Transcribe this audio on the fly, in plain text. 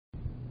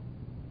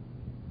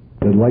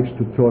that likes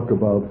to talk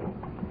about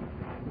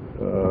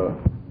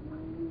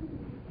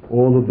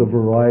all of the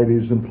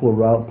varieties and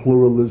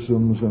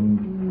pluralisms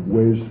and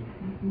ways.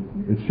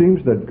 It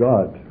seems that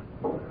God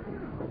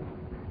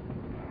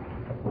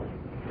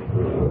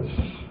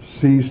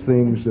sees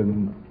things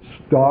in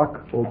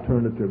stark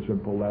alternatives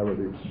and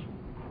polarities.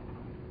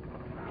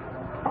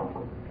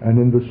 And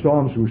in the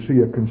Psalms we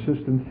see a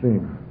consistent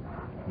theme: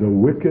 the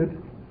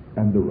wicked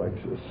and the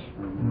righteous.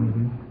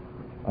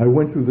 I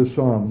went through the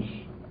Psalms,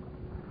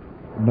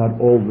 not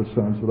all the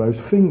Psalms, but I was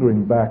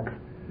fingering back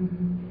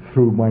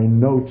through my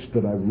notes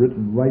that I've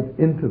written right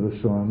into the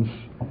Psalms,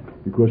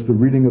 because the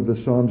reading of the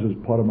Psalms is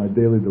part of my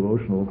daily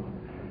devotional.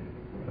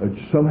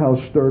 Somehow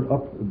stirred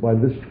up by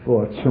this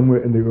thought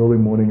somewhere in the early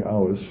morning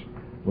hours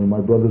when my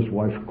brother's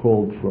wife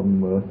called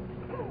from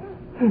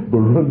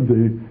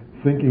Burundi,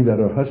 thinking that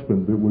her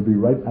husband would be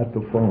right at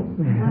the phone.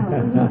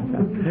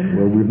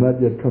 Well, we've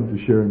not yet come to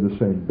sharing the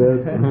same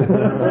bed.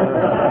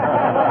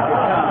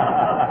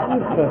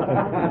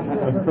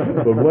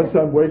 But once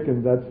I'm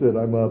wakened, that's it,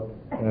 I'm up.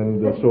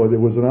 And so there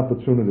was an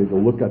opportunity to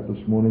look at this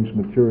morning's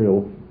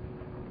material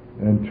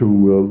and to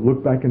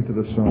look back into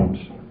the Psalms.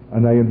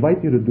 And I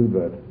invite you to do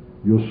that.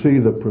 You'll see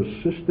the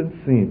persistent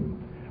theme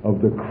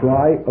of the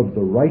cry of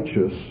the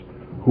righteous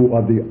who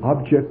are the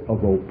object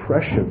of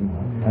oppression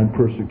and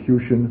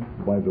persecution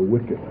by the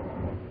wicked.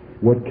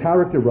 What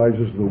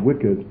characterizes the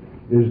wicked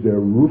is their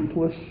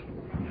ruthless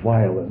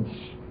violence,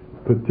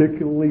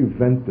 particularly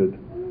vented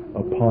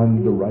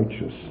upon the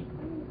righteous.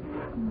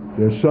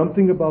 There's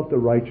something about the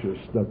righteous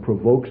that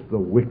provokes the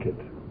wicked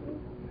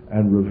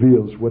and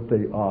reveals what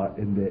they are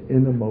in their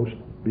innermost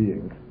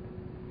being.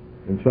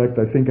 In fact,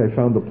 I think I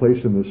found a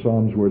place in the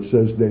Psalms where it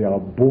says they are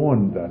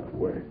born that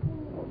way.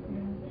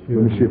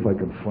 Let me see if I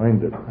can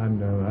find it. I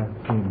know, I've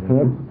seen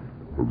it.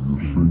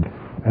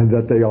 And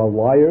that they are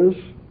liars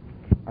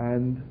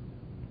and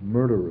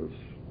murderers,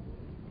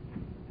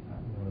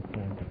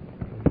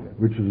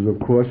 which is, of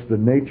course, the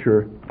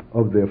nature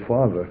of their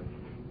father.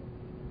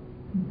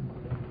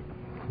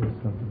 There's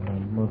something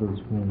about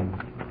mother's womb.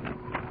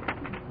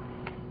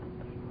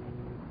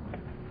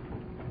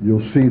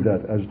 You'll see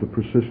that as the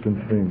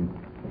persistent theme.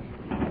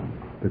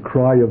 The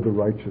cry of the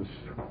righteous.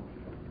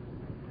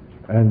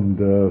 And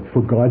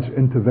for God's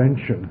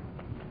intervention.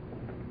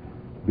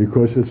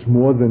 Because it's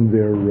more than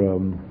their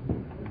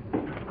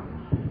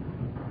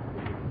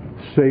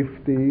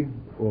safety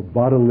or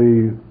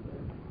bodily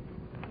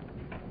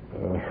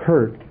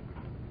hurt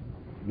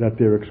that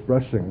they're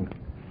expressing,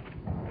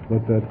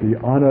 but that the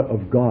honor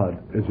of God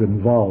is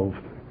involved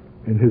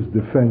in his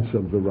defense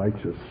of the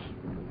righteous.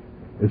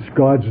 It's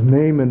God's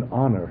name and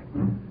honor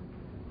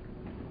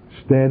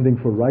standing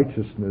for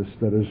righteousness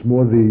that is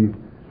more the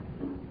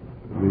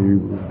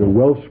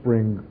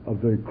wellspring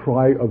of the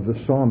cry of the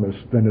psalmist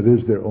than it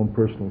is their own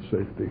personal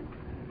safety.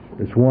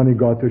 It's wanting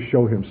God to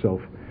show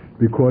himself,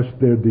 because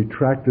their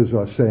detractors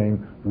are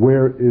saying,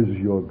 "Where is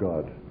your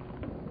God?"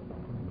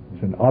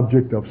 It's an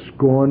object of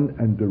scorn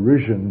and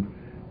derision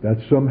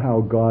that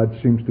somehow God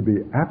seems to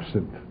be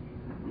absent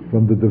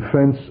from the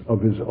defense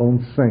of his own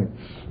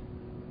saints,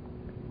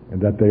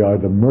 and that they are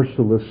the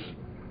merciless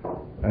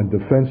and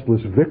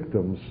defenseless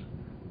victims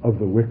of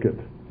the wicked.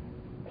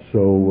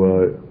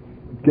 So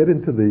get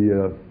into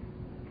the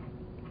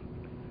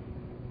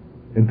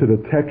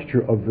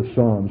texture of the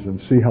Psalms and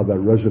see how that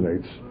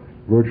resonates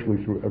virtually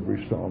through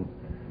every psalm,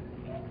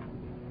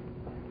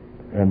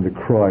 and the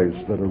cries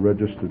that are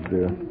registered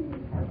there.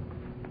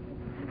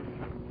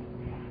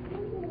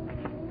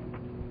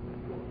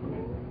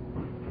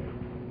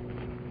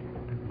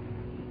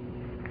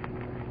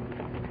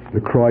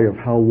 The cry of,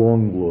 "How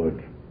long,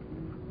 Lord?"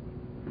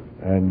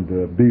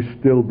 And be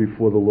still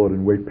before the Lord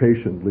and wait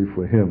patiently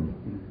for him.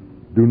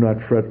 Do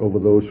not fret over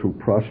those who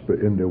prosper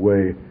in their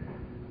way,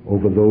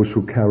 over those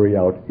who carry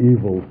out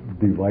evil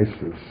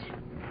devices.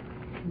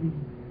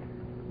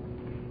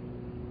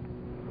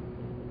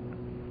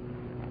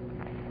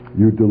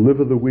 You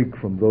deliver the weak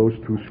from those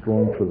too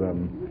strong for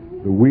them,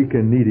 the weak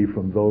and needy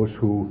from those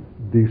who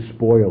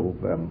despoil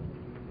them.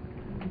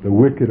 The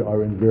wicked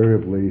are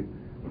invariably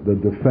the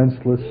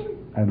defenseless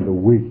and the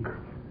weak,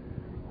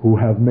 who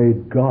have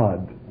made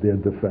God their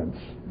defense.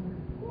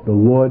 The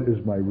Lord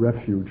is my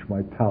refuge,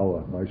 my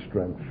tower, my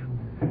strength.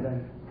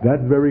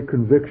 That very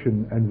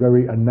conviction and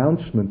very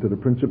announcement to the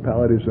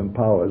principalities and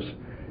powers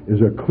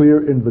is a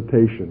clear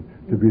invitation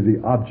to be the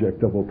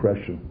object of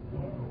oppression.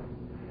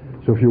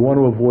 So if you want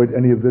to avoid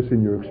any of this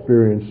in your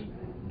experience,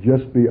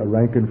 just be a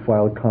rank and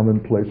file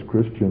commonplace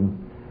Christian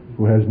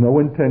who has no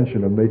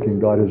intention of making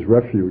God his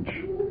refuge,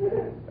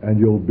 and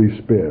you'll be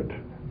spared.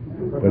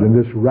 But in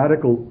this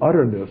radical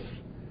utterness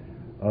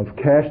of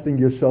casting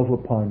yourself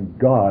upon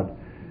God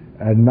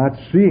and not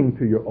seeing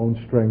to your own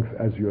strength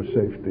as your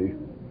safety,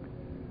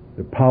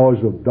 the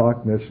powers of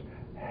darkness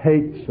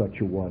hate such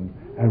a one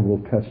and will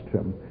test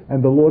him.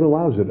 And the Lord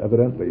allows it,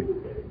 evidently,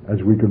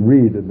 as we can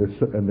read in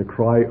the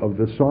cry of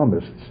the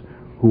psalmists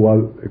who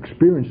are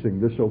experiencing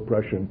this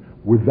oppression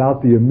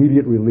without the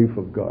immediate relief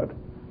of God.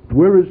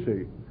 Where is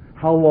he?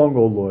 How long,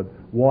 O Lord?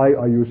 Why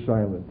are you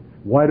silent?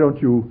 Why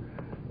don't you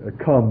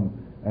come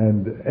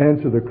and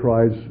answer the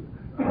cries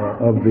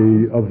of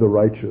the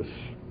righteous.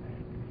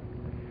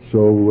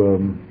 So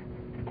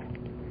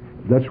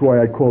that's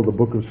why I call the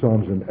book of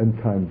Psalms an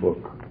end-time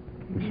book.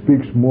 It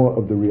speaks more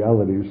of the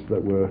realities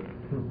that we're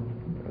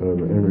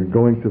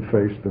going to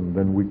face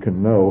than we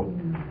can know.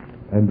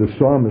 And the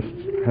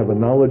psalmists have a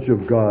knowledge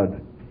of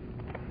God.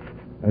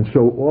 And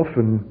so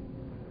often,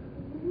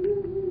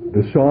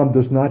 the psalm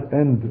does not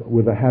end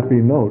with a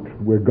happy note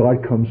where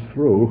God comes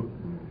through,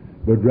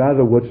 but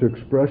rather what's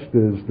expressed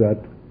is that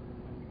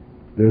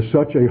there's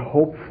such a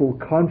hopeful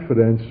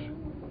confidence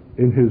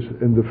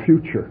in the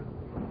future,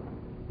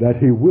 that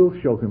he will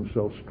show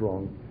himself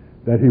strong,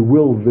 that he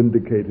will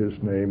vindicate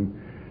his name,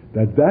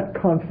 that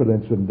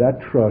confidence and that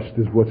trust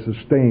is what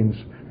sustains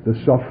the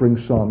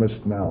suffering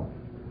psalmist now.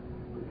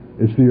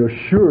 It's the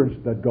assurance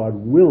that God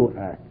will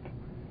act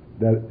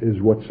that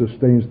is what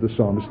sustains the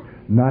psalmist,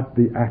 not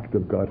the act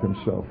of God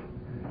himself.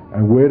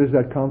 And where does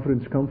that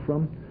confidence come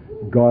from?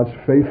 God's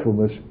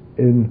faithfulness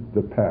in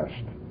the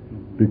past.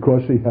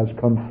 Because he has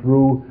come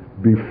through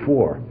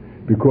before,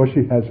 because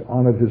he has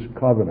honored his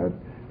covenant,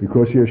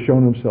 because he has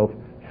shown himself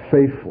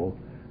faithful,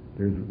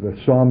 the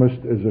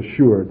psalmist is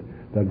assured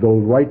that though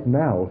right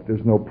now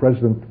there's no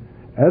present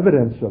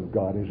evidence of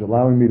God, he's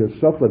allowing me to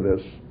suffer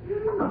this,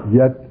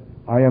 yet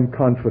I am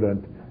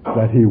confident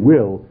that he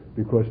will,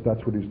 because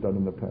that's what he's done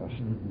in the past.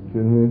 See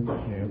what I mean?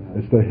 Yeah.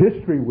 It's the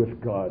history with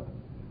God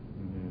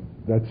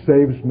that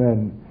saves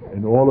men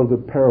in all of the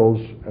perils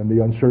and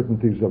the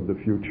uncertainties of the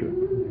future.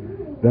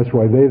 That's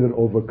why they that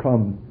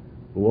overcome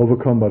will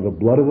overcome by the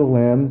blood of the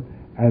Lamb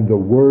and the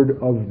word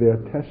of their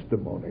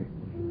testimony.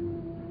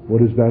 What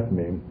does that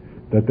mean?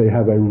 That they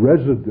have a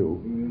residue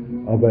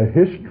of a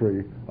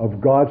history of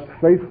God's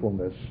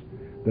faithfulness,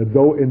 that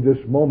though in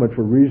this moment,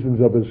 for reasons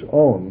of his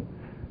own,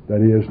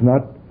 that he is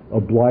not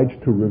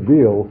obliged to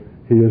reveal,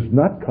 he is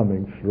not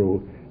coming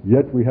through,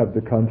 yet we have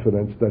the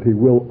confidence that he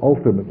will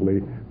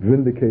ultimately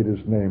vindicate his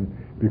name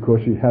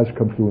because he has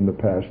come through in the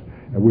past,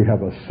 and we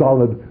have a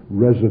solid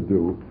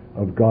residue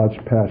of God's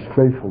past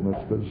faithfulness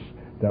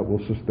that will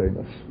sustain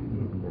us.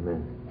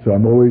 Amen. So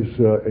I'm always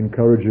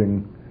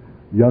encouraging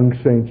young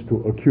saints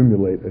to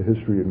accumulate a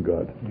history in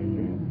God.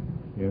 Amen.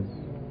 Yes.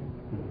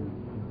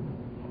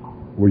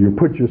 Where you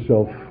put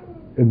yourself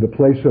in the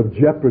place of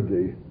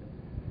jeopardy,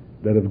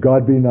 that if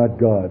God be not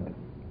God,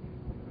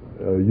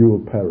 you will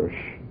perish.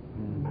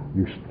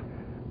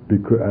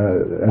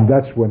 And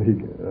that's when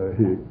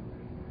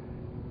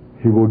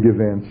he will give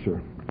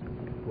answer.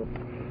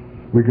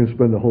 We can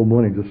spend the whole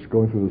morning just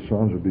going through the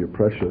Psalms. Would be a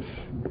precious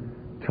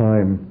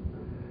time.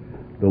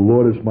 The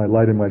Lord is my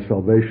light and my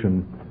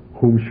salvation.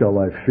 Whom shall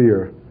I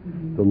fear?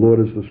 The Lord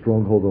is the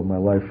stronghold of my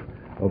life.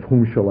 Of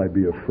whom shall I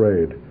be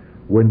afraid?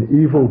 When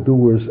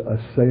evildoers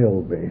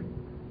assail me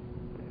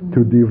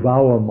to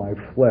devour my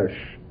flesh,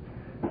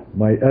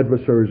 my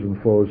adversaries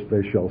and foes,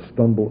 they shall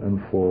stumble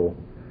and fall.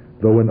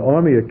 Though an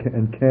army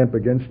encamp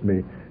against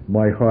me,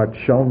 my heart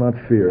shall not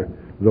fear.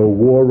 Though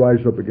war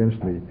rise up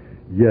against me,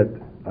 yet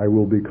I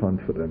will be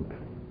confident.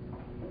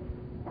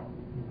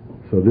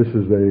 So this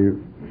is a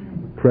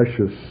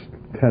precious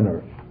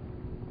tenor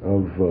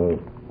of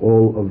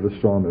all of the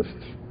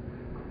psalmists.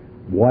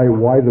 Why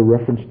the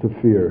reference to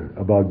fear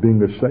about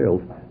being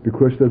assailed?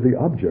 Because they're the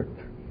object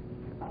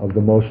of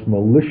the most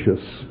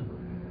malicious,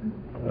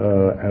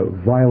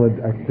 violent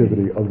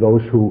activity of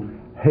those who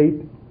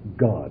hate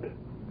God,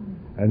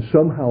 and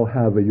somehow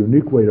have a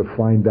unique way to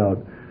find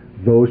out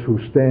those who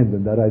stand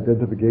in that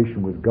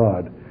identification with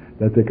God,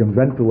 that they can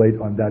ventilate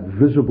on that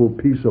visible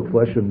piece of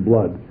flesh and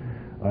blood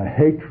a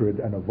hatred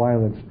and a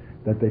violence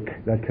that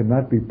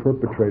cannot be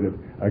perpetrated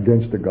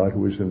against a God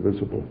who is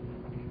invisible.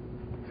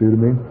 See what I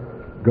mean?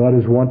 God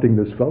is wanting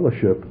this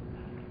fellowship,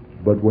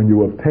 but when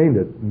you obtain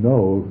it,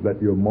 know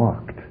that you're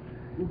marked,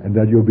 and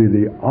that you'll be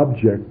the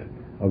object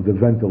of the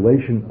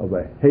ventilation of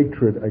a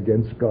hatred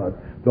against God.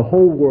 The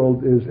whole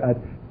world is at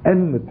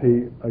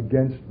enmity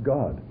against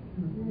God.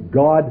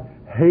 God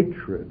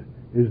hatred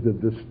is the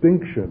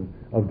distinction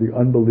of the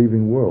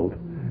unbelieving world.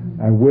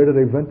 And where do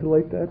they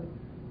ventilate that?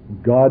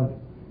 God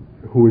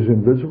who is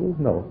invisible?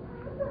 No.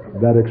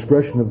 That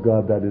expression of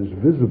God that is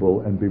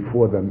visible and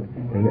before them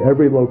in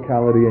every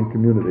locality and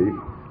community,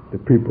 the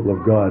people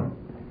of God,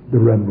 the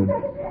remnant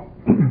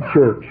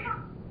church,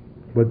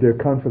 but their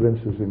confidence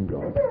is in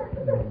God.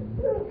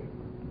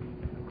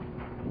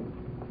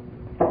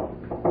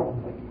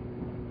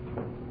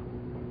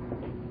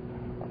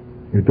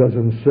 It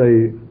doesn't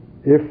say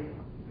if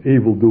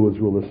evildoers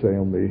will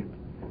assail me,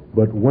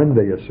 but when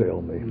they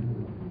assail me.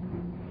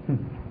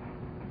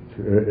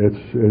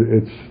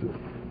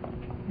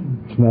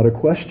 It's not a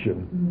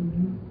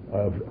question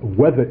of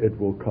whether it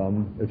will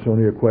come. It's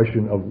only a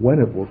question of when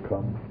it will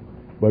come.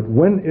 But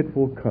when it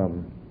will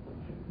come,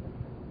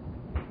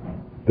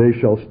 they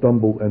shall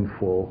stumble and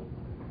fall,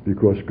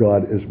 because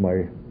God is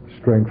my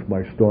strength,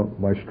 my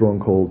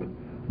stronghold,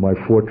 my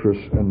fortress,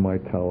 and my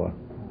tower.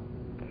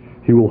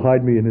 He will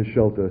hide me in his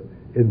shelter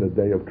in the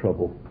day of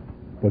trouble.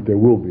 But there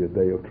will be a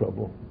day of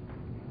trouble.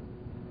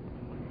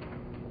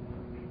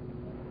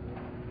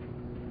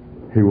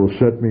 He will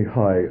set me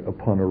high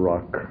upon a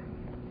rock.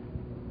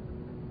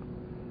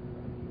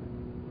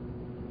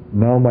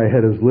 Now my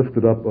head is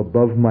lifted up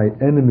above my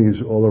enemies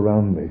all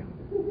around me.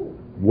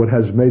 What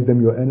has made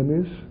them your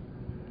enemies?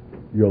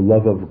 Your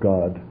love of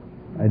God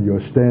and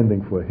your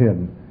standing for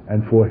Him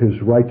and for His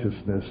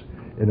righteousness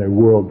in a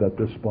world that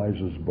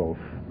despises both.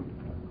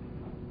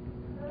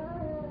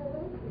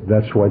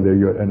 That's why they're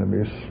your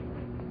enemies.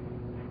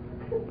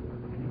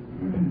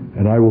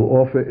 And I will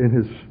offer in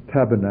His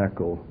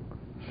tabernacle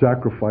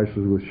sacrifices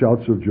with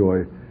shouts of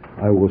joy.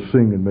 I will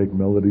sing and make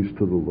melodies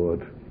to the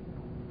Lord.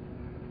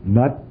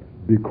 Not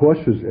because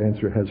His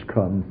answer has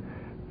come,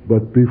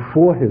 but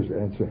before His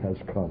answer has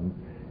come,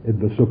 in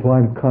the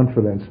sublime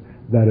confidence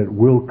that it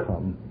will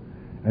come.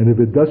 And if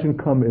it doesn't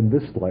come in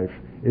this life,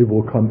 it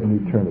will come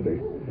in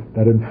eternity.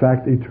 That in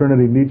fact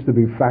eternity needs to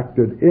be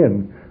factored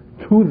in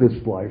to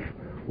this life,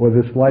 or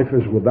this life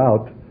is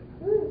without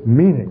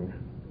meaning.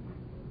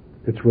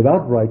 It's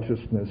without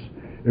righteousness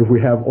if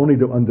we have only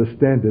to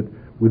understand it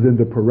within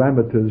the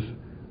parameters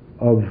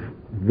of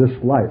this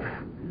life.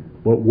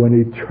 But when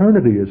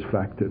eternity is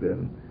factored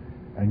in,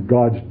 and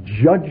God's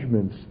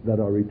judgments that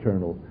are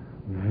eternal,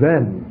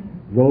 then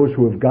those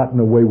who have gotten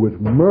away with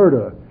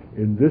murder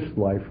in this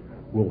life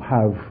will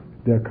have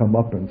their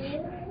comeuppance.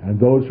 And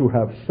those who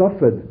have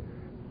suffered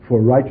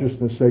for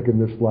righteousness' sake in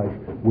this life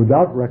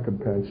without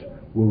recompense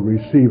will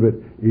receive it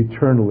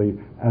eternally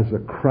as a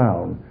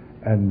crown.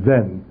 And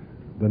then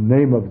the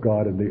name of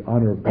God and the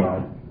honor of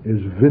God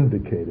is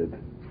vindicated,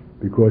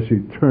 because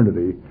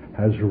eternity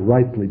has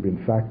rightly been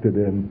factored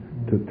in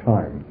to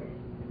time.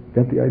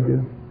 Get the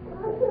idea?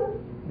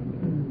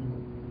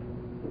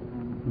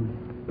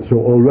 So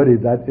already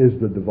that is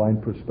the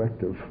divine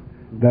perspective.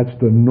 That's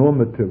the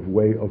normative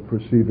way of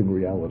perceiving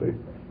reality.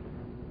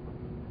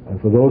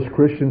 And for those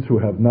Christians who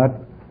have not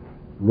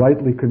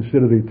rightly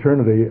considered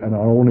eternity and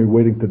are only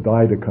waiting to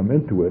die to come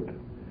into it,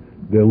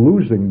 they're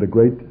losing the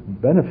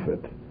great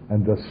benefit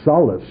and the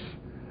solace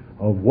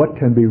of what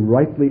can be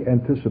rightly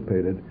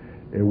anticipated,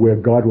 where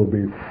God will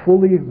be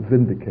fully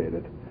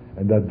vindicated,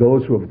 and that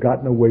those who have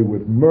gotten away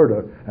with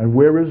murder, and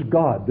where is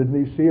God?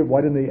 Didn't He see it?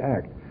 Why didn't He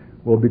act?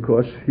 Well,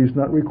 because He's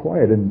not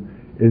required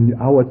in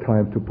our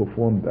time to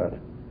perform that.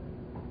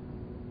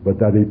 But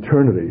that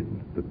eternity,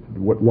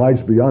 what lies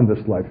beyond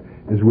this life,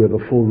 is where the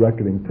full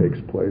reckoning takes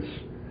place.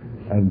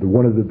 And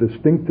one of the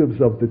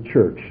distinctives of the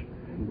church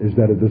is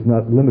that it does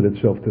not limit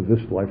itself to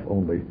this life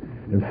only.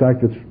 In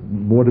fact, it's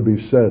more to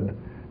be said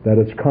that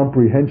its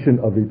comprehension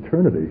of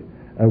eternity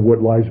and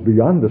what lies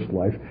beyond this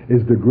life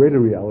is the greater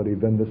reality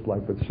than this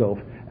life itself,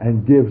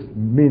 and gives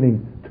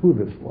meaning to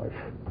this life.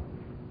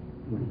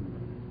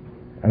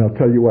 And I'll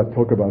tell you what,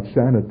 talk about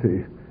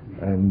sanity,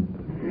 and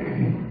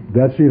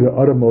that's either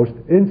uttermost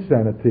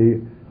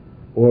insanity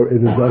or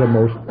it is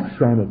uttermost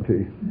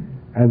sanity.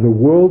 And the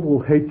world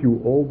will hate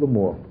you all the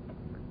more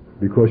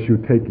because you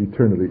take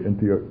eternity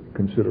into your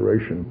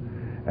consideration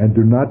and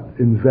do not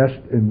invest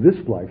in this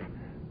life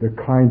the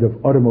kind of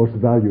uttermost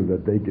value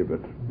that they give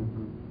it.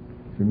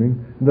 See what I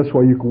mean? And that's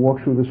why you can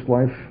walk through this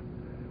life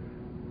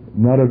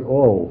not at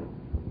all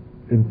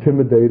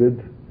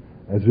intimidated,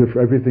 as if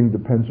everything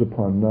depends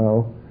upon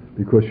now,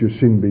 because you're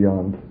seeing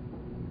beyond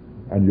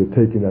and you're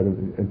taking that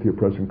into your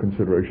present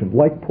consideration.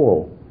 Like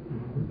Paul,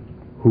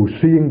 who,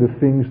 seeing the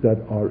things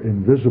that are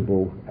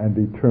invisible and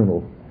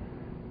eternal,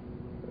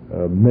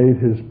 made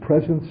his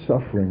present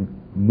suffering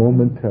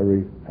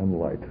momentary and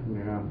light.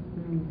 Yeah.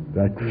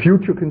 That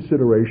future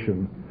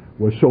consideration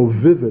was so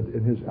vivid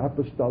in his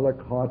apostolic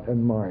heart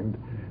and mind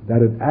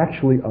that it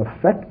actually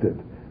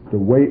affected the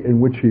way in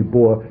which he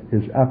bore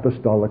his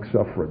apostolic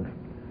suffering.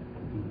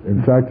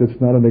 In fact, it's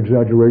not an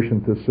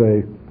exaggeration to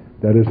say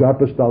that his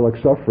apostolic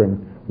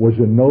suffering was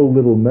in no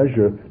little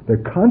measure the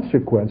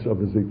consequence of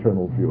his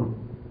eternal view.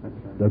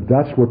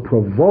 That's what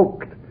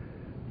provoked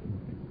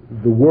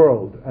the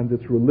world and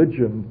its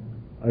religion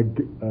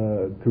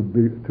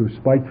to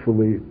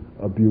spitefully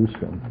abuse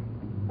him.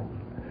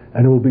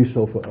 And it will be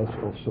so for us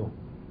also.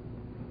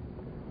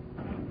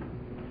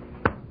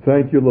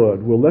 Thank you,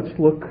 Lord. Well, let's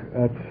look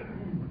at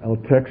our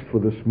text for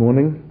this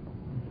morning.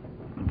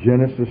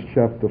 Genesis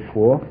chapter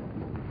 4.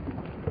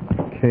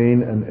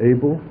 Cain and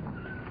Abel.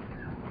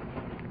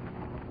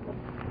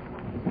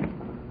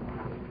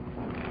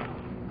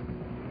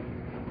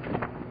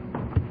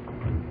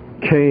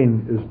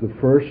 Cain is the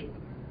first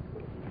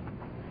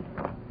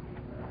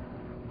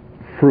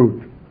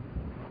fruit,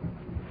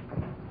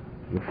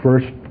 the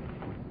first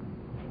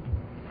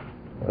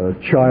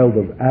child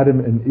of Adam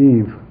and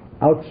Eve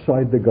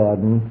outside the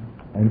garden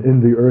and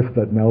in the earth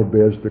that now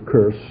bears the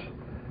curse,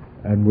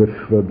 and with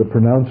the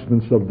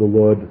pronouncements of the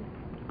Lord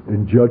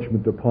in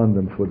judgment upon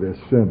them for their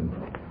sin.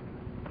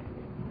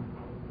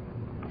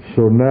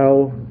 So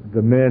now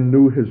the man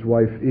knew his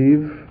wife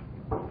Eve,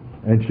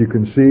 and she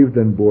conceived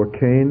and bore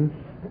Cain,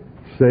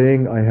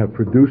 saying, I have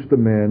produced a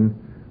man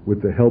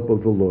with the help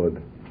of the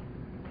Lord.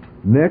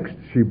 Next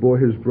she bore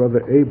his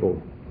brother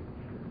Abel.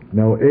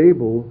 Now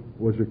Abel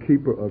was a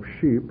keeper of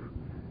sheep,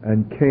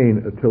 and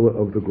Cain a tiller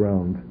of the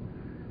ground.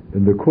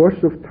 In the course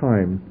of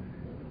time,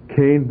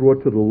 Cain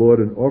brought to the Lord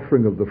an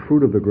offering of the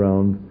fruit of the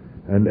ground,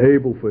 and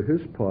Abel for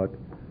his part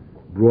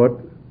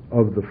brought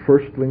of the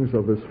firstlings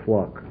of his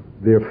flock.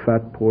 their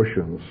fat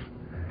portions.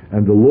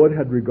 And the Lord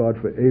had regard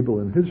for Abel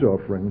and his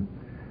offering,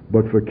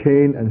 but for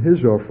Cain and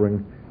his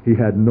offering he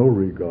had no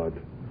regard.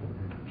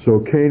 So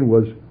Cain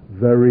was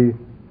very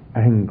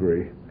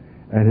angry,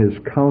 and his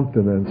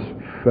countenance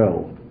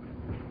fell.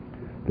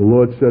 The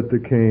Lord said to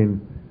Cain,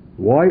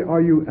 "Why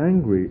are you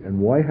angry, and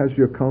why has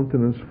your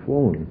countenance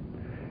fallen?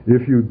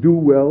 If you do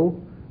well,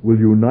 will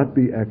you not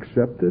be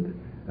accepted?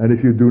 And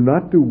if you do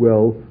not do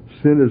well,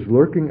 sin is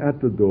lurking at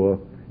the door.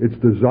 Its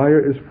desire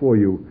is for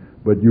you,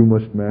 but you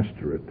must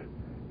master it."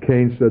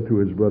 Cain said to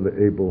his brother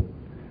Abel,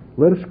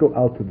 "Let us go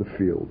out to the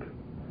field."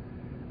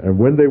 And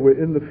when they were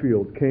in the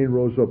field, Cain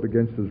rose up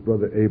against his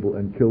brother Abel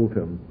and killed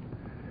him.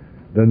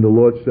 Then the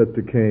Lord said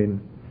to Cain,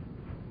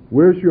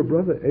 "Where's your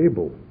brother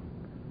Abel?"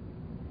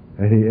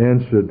 And he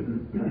answered,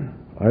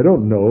 "I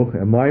don't know.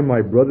 Am I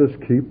my brother's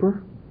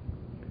keeper?"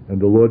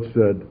 And the Lord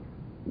said,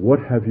 "What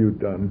have you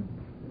done?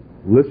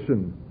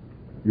 Listen,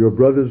 your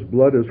brother's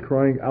blood is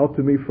crying out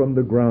to me from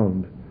the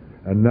ground,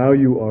 and now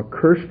you are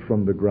cursed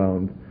from the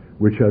ground,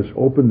 which has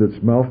opened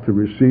its mouth to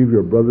receive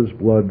your brother's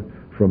blood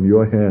from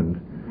your hand.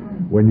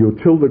 When you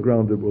till the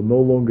ground, it will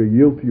no longer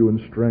yield to you in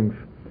strength.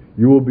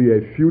 You will be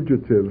a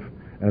fugitive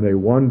and a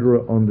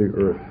wanderer on the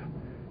earth."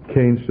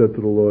 Cain said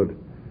to the Lord,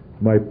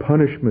 "My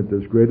punishment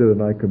is greater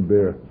than I can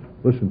bear."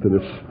 Listen to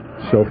this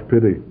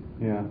self-pity.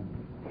 Yeah.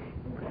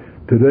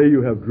 "Today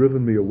you have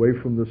driven me away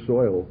from the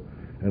soil,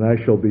 and I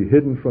shall be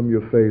hidden from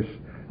your face.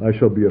 I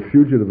shall be a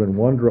fugitive and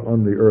wanderer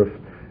on the earth,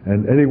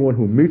 and anyone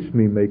who meets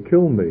me may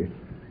kill me."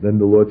 Then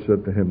the Lord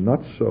said to him,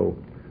 "Not so.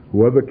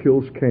 Whoever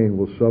kills Cain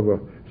will suffer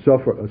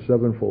a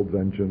sevenfold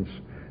vengeance."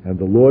 And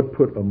the Lord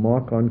put a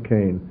mark on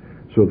Cain,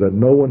 so that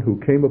no one who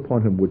came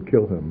upon him would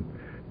kill him.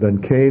 Then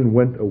Cain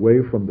went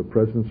away from the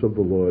presence of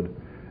the Lord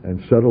and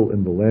settled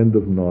in the land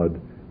of Nod,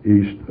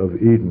 east of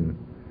Eden.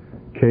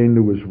 Cain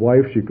knew his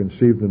wife. She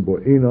conceived and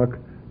bore Enoch,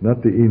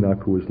 not the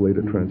Enoch who was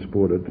later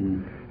transported.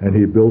 And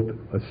he built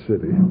a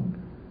city.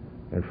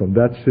 And from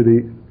that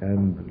city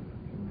and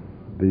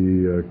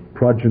the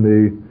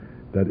progeny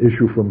that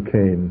issue from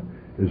Cain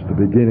is the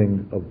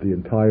beginning of the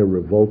entire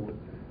revolt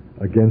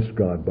against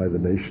God by the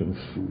nations,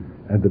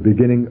 and the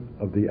beginning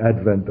of the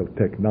advent of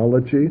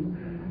technology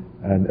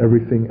and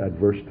everything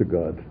adverse to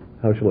God.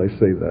 How shall I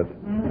say that?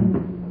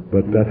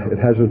 But that it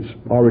has its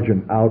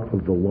origin out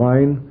of the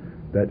line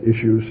that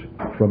issues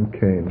from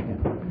Cain.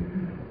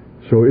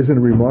 So isn't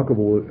it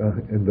remarkable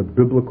in the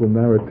biblical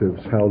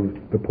narratives how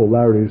the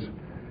polarities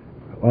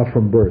are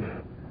from birth?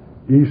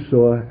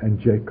 Esau and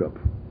Jacob,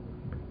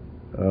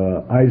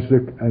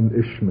 Isaac and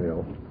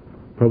Ishmael,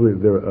 probably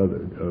there are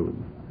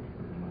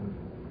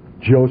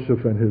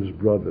Joseph and his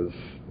brothers.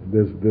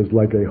 There's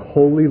like a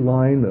holy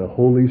line, a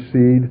holy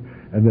seed,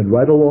 and then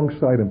right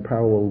alongside and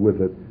parallel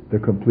with it, the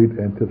complete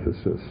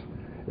antithesis.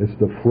 It's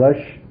the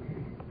flesh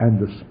and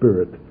the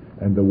spirit,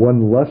 and the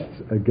one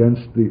lusts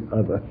against the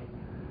other.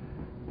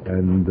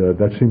 And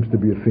that seems to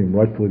be a theme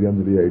right till the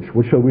end of the age.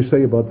 What shall we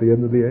say about the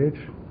end of the age?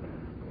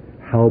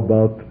 How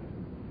about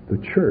the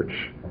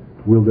church?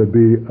 Will there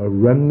be a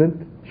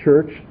remnant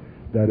church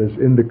that is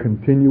in the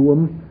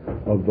continuum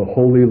of the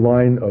holy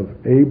line of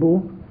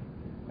Abel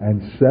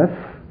and Seth,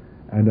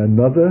 and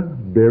another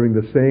bearing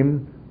the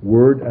same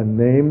word and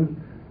name,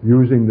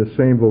 using the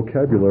same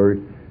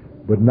vocabulary,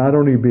 but not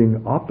only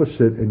being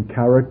opposite in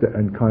character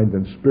and kind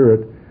and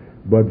spirit,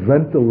 but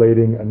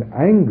ventilating an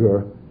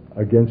anger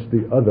against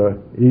the other,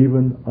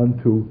 even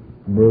unto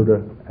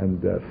murder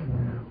and death,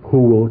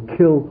 who will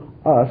kill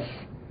us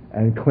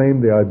and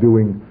claim they are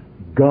doing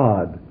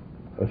God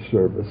a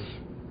service.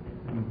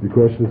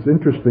 Because it's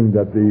interesting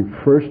that the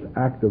first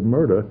act of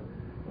murder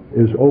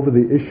is over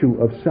the issue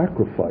of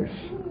sacrifice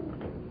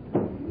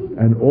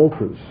and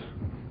altars.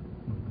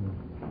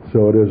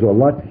 So there's a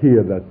lot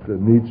here that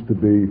needs to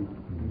be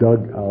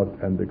dug out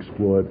and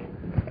explored,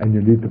 and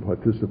you need to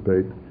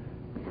participate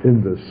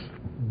in this,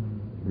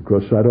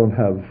 because I don't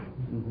have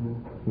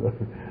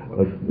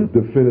a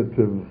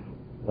definitive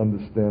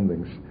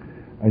understandings.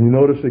 And you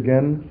notice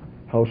again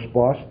how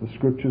sparse the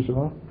scriptures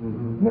are?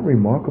 Isn't that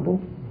remarkable?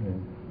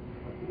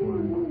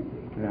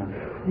 Yeah.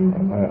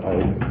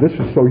 This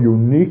is so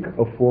unique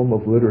a form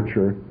of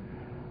literature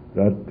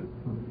that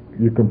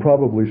you can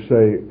probably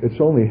say it's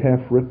only half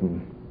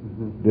written.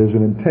 There's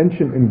an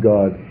intention in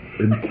God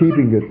in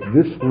keeping it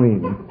this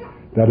lean,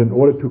 that in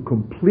order to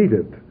complete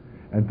it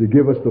and to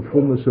give us the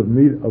fullness of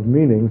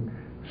meaning,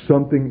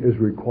 something is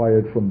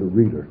required from the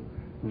reader.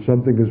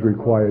 Something is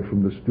required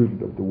from the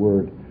student of the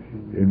Word,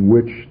 in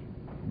which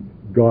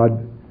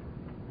God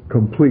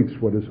completes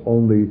what is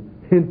only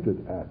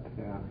hinted at.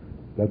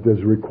 That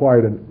there's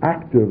required an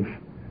active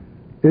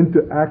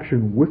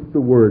interaction with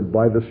the Word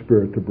by the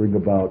Spirit to bring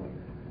about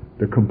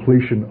the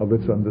completion of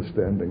its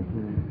understanding.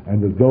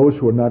 And that those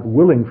who are not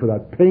willing for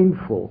that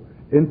painful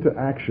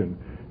interaction,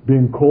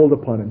 being called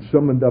upon and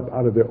summoned up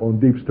out of their own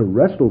deeps to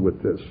wrestle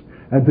with this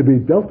and to be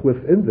dealt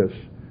with in this,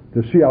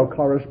 to see our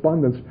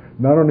correspondence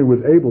not only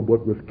with Abel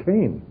but with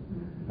Cain.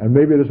 And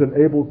maybe there's an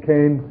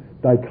Abel-Cain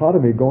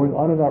dichotomy going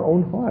on in our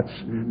own hearts.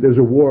 There's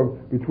a war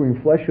between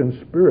flesh and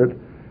spirit,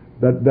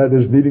 that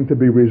is needing to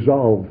be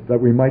resolved, that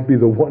we might be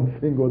the one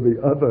thing or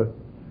the other.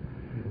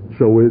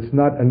 So it's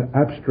not an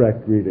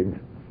abstract reading.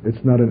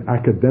 It's not an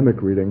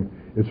academic reading.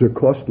 It's a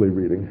costly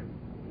reading.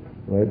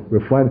 Right?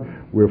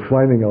 We're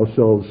finding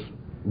ourselves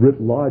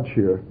writ large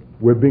here.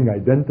 We're being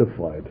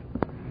identified.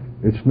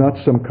 It's not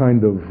some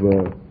kind of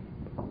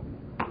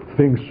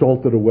thing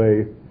salted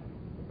away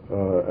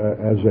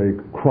as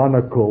a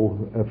chronicle,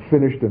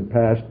 finished and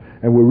past,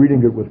 and we're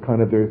reading it with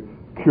kind of the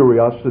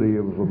curiosity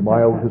of a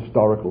mild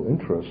historical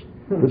interest.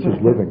 This is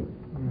living.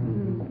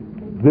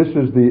 This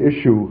is the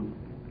issue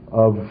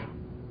of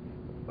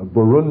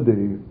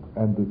Burundi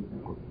and the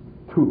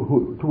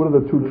what are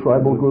the two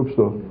tribal groups?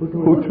 The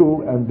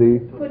Hutu and the...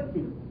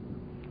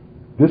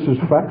 This is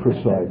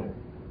fratricide.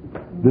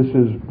 This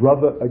is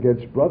brother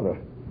against brother.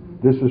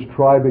 This is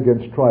tribe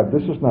against tribe.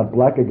 This is not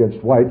black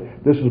against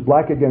white. This is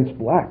black against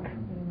black.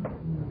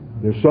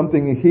 There's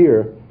something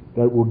here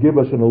that will give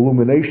us an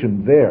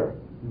illumination there.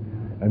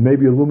 And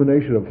maybe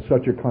illumination of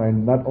such a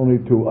kind not only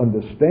to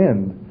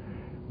understand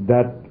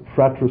that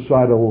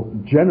fratricidal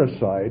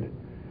genocide,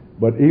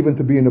 but even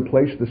to be in a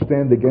place to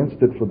stand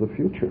against it for the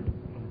future.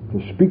 To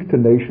speak to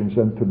nations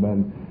and to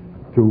men,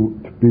 to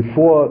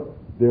before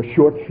their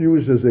short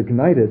fuse is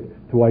ignited,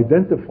 to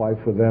identify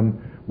for them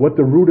what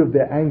the root of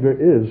their anger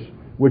is,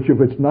 which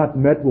if it's not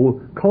met will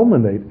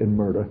culminate in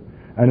murder.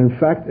 And in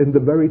fact, in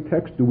the very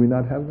text, do we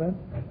not have that?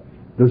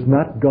 Does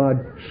not God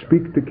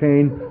speak to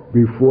Cain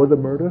before the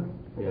murder?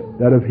 Yes.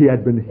 That if he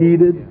had been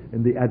heeded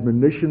in the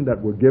admonition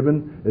that were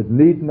given, it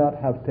need not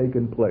have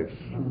taken place.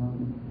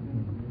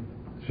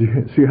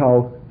 See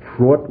how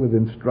fraught with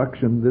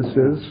instruction this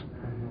is?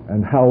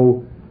 And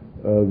how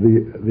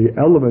the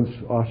elements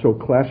are so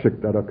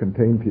classic that are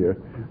contained here,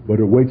 but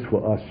it waits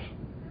for us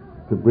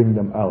to bring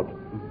them out.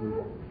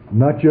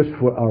 Not just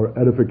for our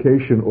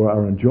edification or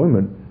our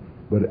enjoyment,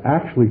 but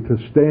actually to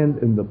stand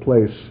in the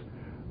place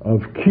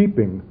of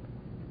keeping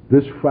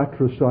this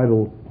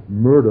fratricidal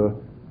murder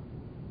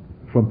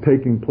from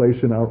taking place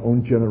in our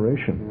own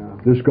generation.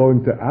 Yeah. This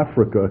going to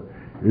Africa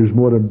is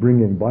more than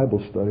bringing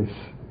Bible studies.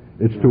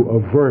 It's to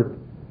avert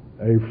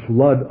a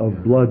flood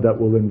of blood that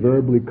will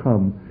invariably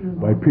come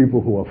by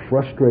people who are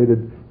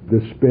frustrated,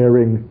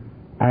 despairing,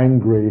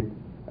 angry,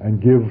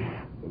 and give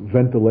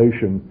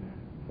ventilation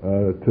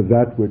to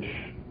that which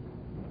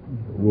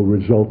will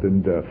result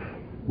in death.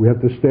 We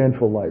have to stand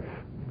for life.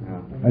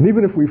 Yeah. And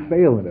even if we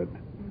fail in it,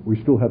 we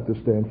still have to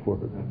stand for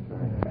it.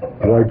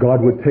 Right. Why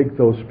God would take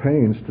those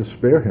pains to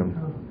spare him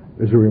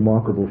is a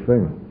remarkable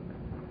thing.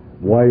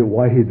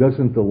 Why he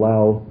doesn't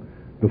allow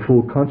the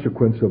full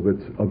consequence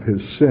of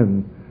his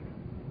sin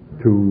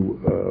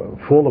to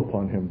fall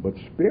upon him, but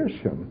spares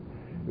him,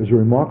 is a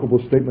remarkable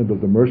statement of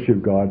the mercy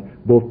of God,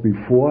 both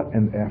before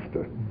and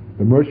after.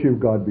 The mercy of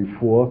God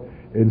before,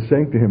 in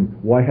saying to him,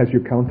 why has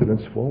your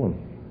countenance fallen?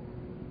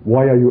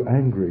 Why are you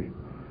angry?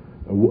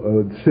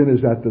 Sin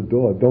is at the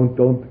door.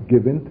 Don't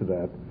give in to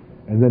that.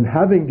 And then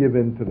having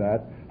given to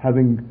that,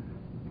 having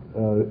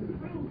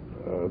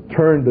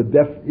turned a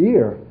deaf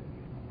ear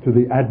to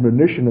the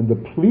admonition and the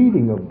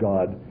pleading of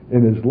God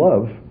in his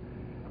love,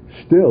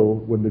 still,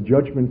 when the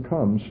judgment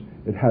comes,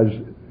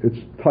 it's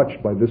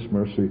touched by this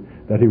mercy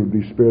that he would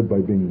be spared by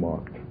being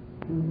mocked.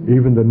 Mm-hmm.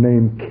 Even the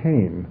name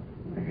Cain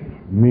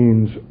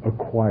means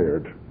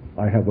acquired.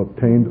 I have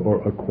obtained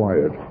or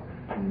acquired.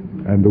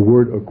 Mm-hmm. And the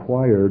word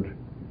acquired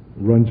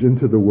runs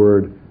into the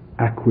word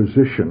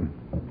acquisition.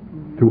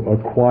 Mm-hmm. To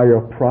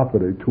acquire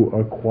property, to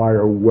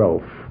acquire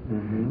wealth,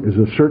 is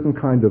a certain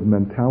kind of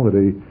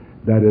mentality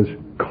that is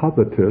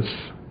covetous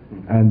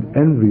and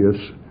envious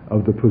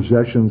of the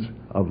possessions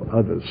of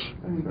others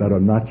that are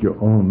not your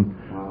own,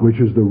 which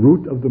is the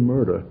root of the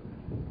murder,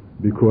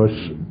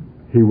 because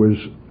he was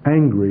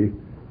angry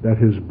that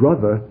his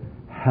brother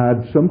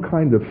had some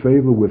kind of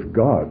favor with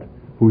God,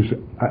 whose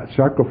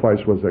sacrifice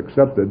was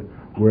accepted,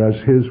 whereas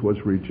his was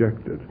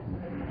rejected.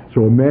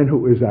 So a man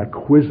who is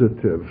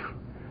acquisitive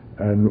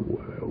and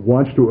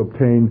wants to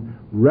obtain,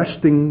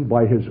 resting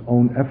by his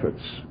own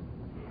efforts,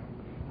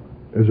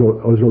 is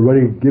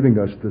already giving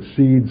us the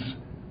seeds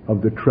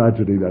of the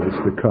tragedy that is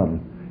to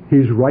come.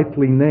 He's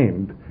rightly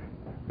named,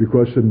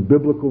 because in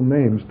biblical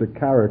names the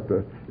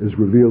character is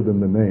revealed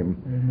in the name.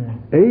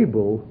 Mm-hmm.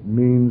 Abel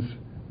means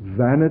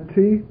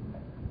vanity,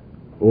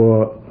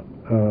 or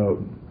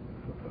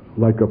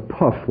like a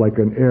puff, like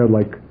an air,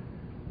 like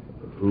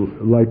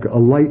a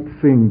light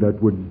thing that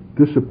would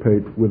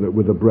dissipate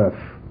with a breath,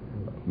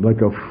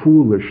 like a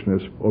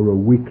foolishness or a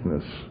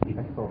weakness.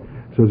 So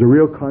there's a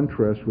real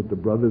contrast with the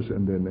brothers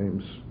and their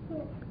names.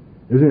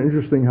 Isn't it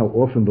interesting how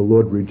often the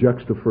Lord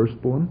rejects the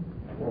firstborn?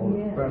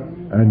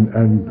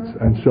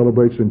 And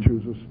celebrates and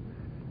chooses.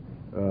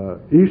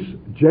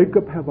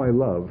 Jacob have I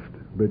loved,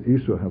 but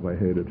Esau have I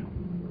hated.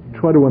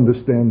 Try to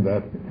understand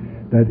that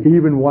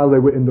even while they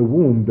were in the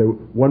womb,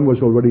 one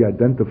was already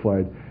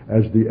identified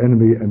as the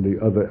enemy and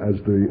the other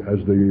as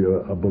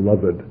the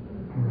beloved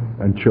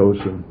and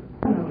chosen.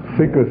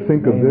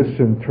 Think of this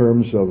in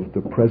terms of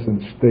the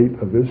present state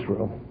of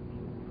Israel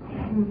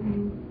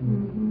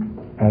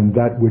and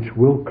that which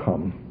will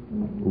come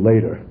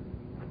later.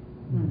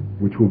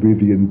 which will be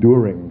the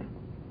enduring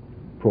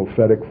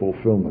prophetic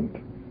fulfillment,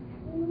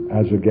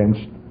 as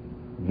against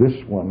this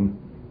one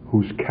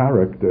whose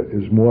character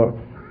is more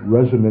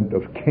resonant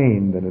of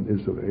Cain than it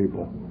is of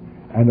Abel.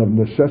 And of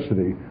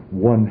necessity,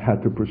 one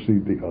had to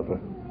precede the other.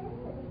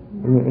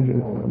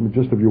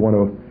 Just if you want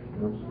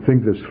to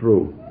think this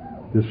through,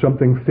 there's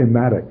something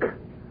thematic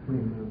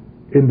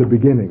in the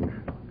beginning.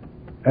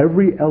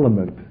 Every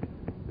element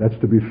that's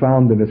to be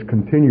found in its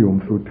continuum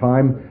through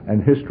time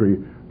and history,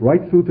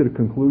 right through to the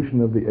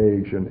conclusion of the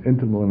age and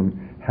into millennium,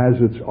 has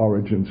its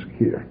origins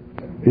here.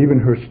 Even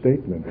her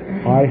statement,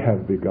 "I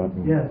have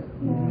begotten,"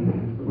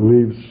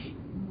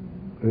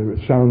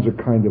 sounds a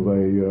kind of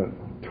a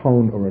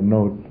tone or a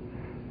note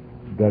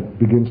that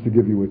begins to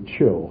give you a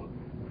chill,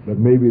 that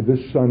maybe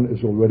this son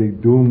is already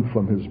doomed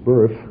from his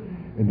birth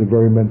in the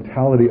very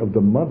mentality of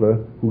the mother,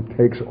 who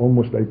takes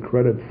almost a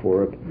credit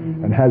for it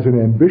and has an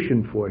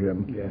ambition for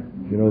him,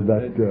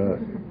 that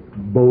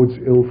bodes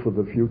ill for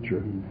the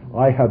future.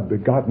 "I have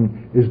begotten"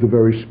 is the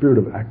very spirit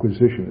of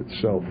acquisition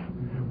itself,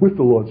 with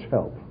the Lord's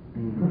help.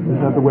 Isn't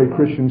that the way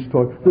Christians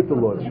talk? With the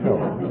Lord's help.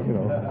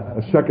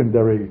 A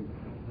secondary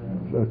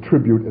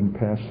tribute in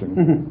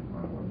passing.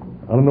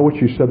 I don't know what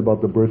she said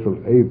about the birth of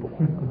Abel,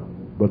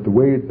 but the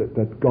way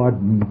that God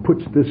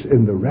puts this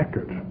in the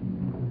record.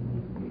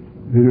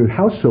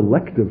 How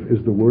selective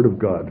is the Word of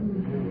God,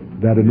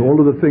 that in all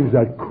of the things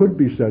that could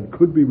be said,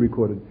 could be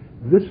recorded,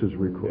 this is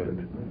recorded,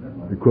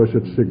 because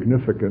it's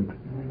significant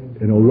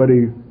and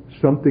already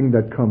something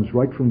that comes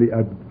right from the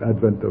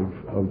advent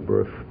of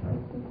birth.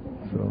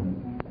 So,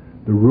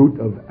 the root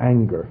of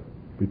anger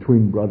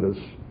between brothers.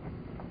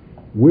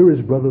 Where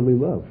is brotherly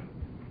love?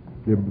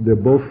 They're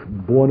both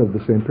born of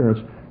the same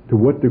parents. To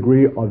what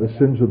degree are the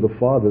sins of the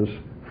fathers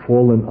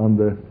fallen on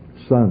the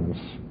sons?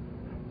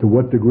 To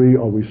what degree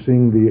are we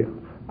seeing the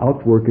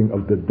outworking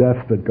of the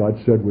death that God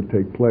said would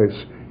take place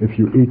if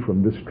you eat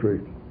from this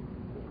tree?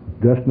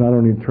 Death not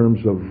only in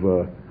terms of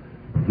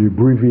the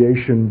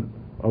abbreviation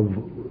of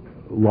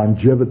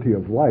longevity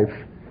of life,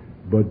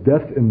 but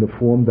death in the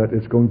form that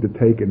it's going to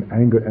take in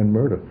anger and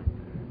murder.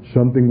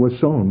 Something was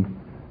sown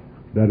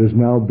that is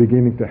now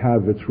beginning to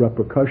have its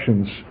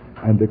repercussions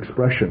and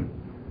expression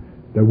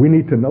that we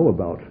need to know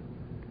about.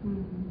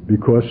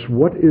 Because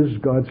what is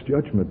God's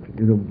judgment?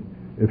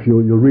 If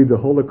you'll read the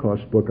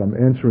Holocaust book, I'm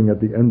answering at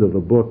the end of the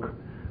book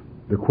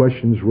the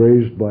questions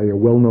raised by a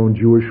well-known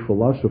Jewish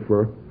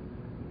philosopher,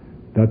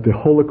 that the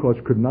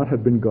Holocaust could not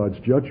have been God's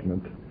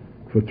judgment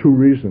for two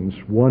reasons.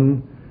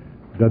 One,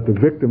 that the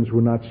victims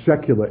were not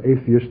secular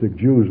atheistic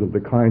Jews of the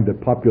kind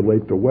that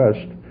populate the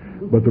West,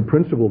 but the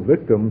principal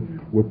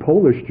victim were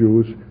Polish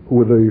Jews who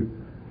were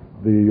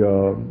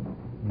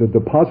the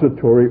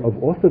depository of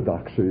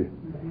orthodoxy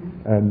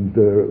and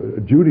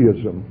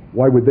Judaism.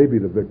 Why would they be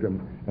the victim?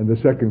 And the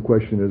second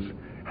question is,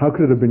 how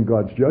could it have been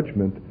God's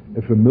judgment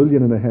if 1.5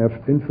 million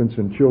infants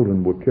and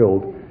children were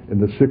killed in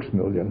the 6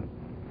 million?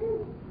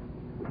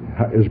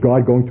 Is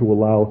God going to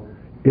allow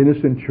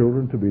innocent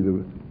children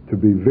to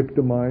be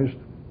victimized?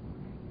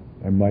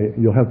 And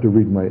you'll have to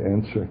read my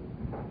answer.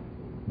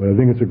 But I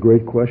think it's a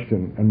great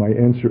question, and my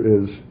answer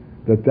is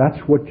that that's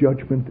what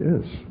judgment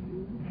is.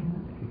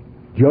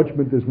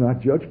 Judgment is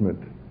not judgment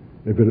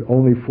if it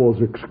only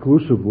falls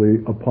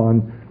exclusively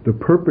upon the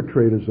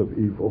perpetrators of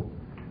evil.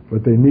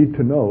 But they need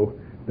to know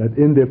that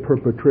in their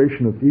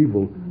perpetration of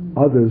evil,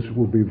 others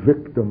will be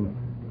victim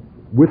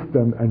with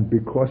them and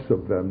because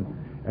of them.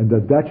 And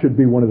that should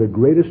be one of the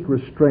greatest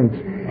restraints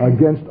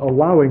against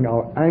allowing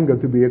our anger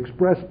to be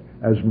expressed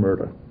as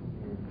murder.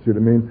 See what I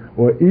mean?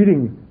 Or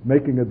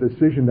making a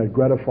decision that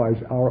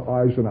gratifies our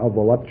eyes and our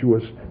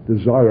voluptuous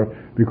desire,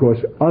 because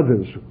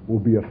others will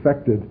be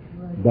affected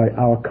by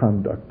our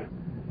conduct.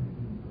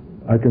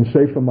 I can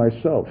say for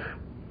myself,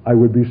 I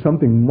would be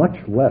something much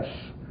less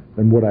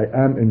than what I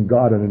am in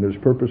God and in His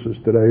purposes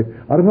today.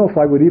 I don't know if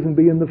I would even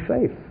be in the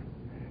faith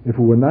if it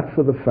were not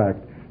for the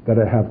fact that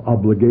I have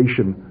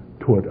obligation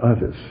toward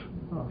others.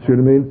 See what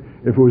I mean?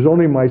 If it was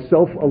only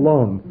myself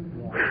alone,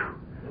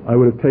 I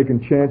would have taken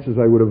chances,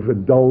 I would have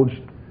indulged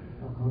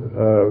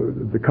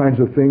the kinds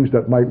of things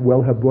that might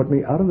well have brought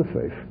me out of the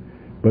faith.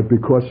 But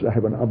because I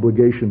have an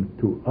obligation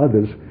to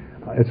others,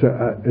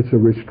 it's a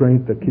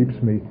restraint that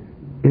keeps me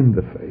in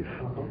the faith.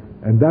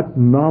 And that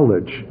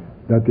knowledge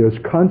that there's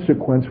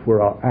consequence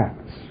for our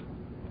acts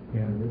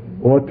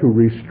ought to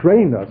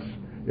restrain us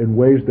in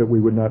ways that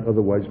we would not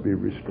otherwise be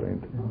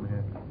restrained.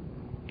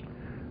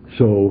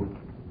 So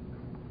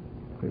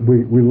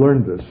we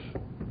learn this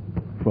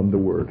from the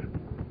Word.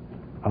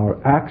 Our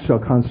acts are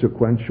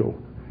consequential,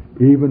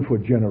 even for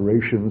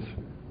generations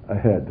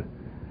ahead.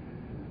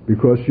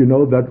 Because you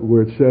know that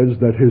where it says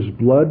that His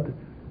blood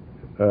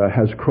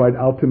has cried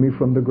out to me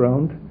from the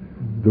ground,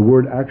 the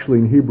word actually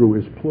in Hebrew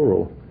is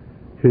plural.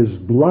 His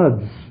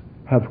bloods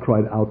have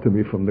cried out to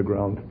me from the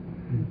ground.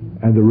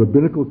 And the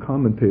rabbinical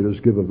commentators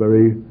give a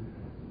very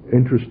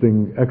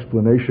interesting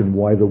explanation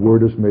why the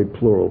word is made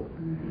plural.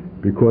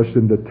 Because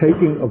in the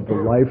taking of the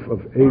life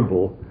of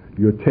Abel,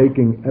 you're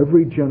taking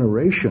every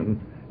generation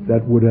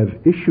that would have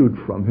issued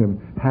from him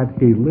had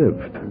he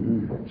lived.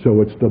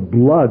 So it's the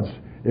bloods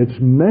It's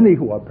many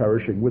who are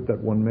perishing with that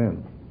one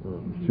man.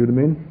 See what I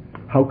mean?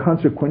 How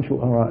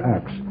consequential are our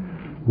acts?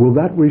 Will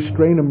that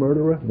restrain a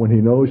murderer when he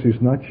knows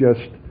he's not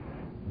just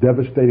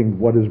devastating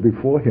what is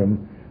before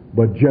him,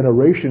 but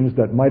generations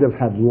that might have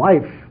had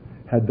life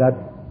had that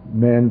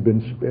man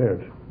been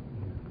spared?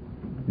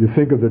 You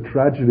think of the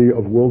tragedy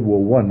of World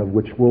War I, of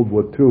which World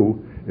War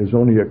II is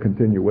only a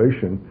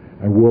continuation,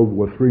 and World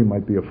War III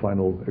might be a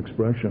final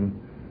expression.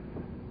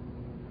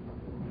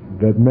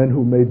 That men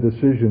who made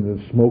decisions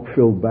in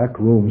smoke-filled back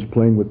rooms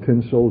playing with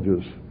tin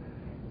soldiers,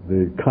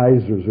 the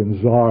Kaisers and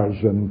Tsars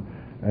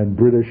and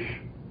British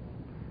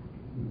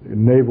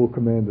naval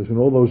commanders, and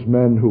all those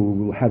men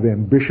who have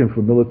ambition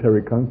for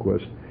military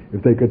conquest,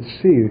 if they could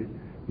see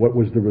what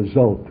was the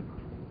result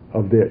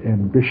of their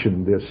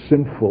ambition, their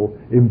sinful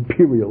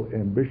imperial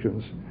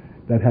ambitions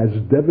that has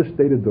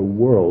devastated the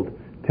world,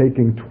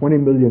 taking 20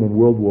 million in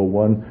World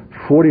War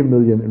I, 40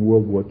 million in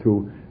World War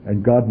II,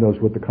 and God knows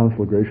what the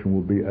conflagration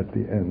will be at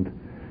the end.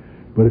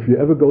 But if you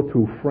ever go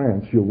to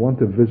France, you'll want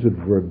to visit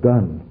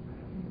Verdun,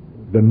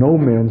 the no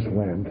man's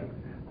land,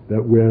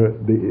 that where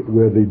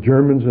the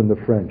Germans and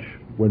the French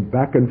went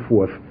back and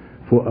forth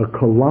for a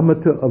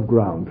kilometer of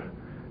ground,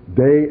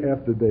 day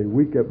after day,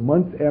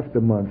 month after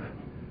month,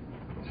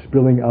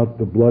 spilling out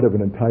the blood of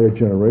an entire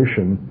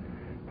generation,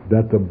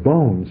 that the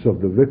bones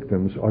of the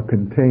victims are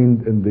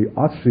contained in the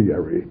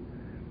ossuary.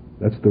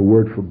 That's the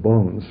word for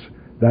bones.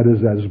 That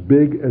is as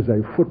big as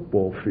a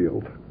football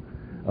field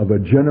of a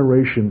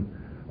generation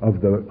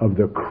of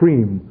the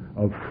cream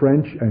of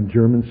French and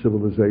German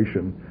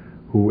civilization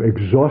who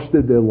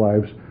exhausted their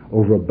lives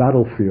over a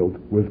battlefield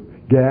with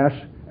gas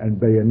and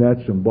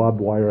bayonets and barbed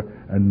wire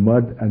and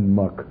mud and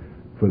muck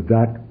for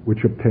that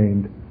which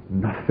obtained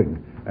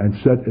nothing and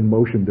set in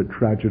motion the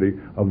tragedy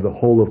of the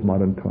whole of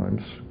modern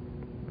times.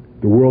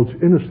 The world's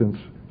innocence,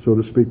 so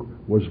to speak,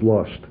 was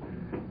lost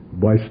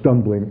by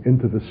stumbling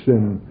into the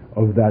sin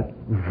of that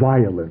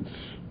violence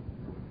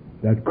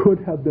that could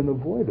have been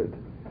avoided.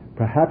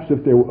 Perhaps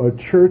if there were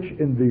a church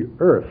in the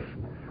earth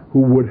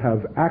who would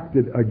have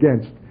acted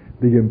against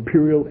the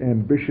imperial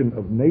ambition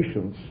of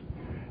nations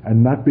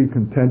and not be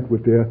content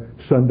with their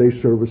Sunday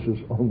services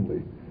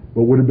only,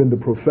 but would have been the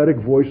prophetic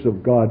voice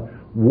of God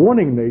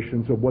warning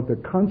nations of what the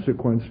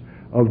consequence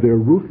of their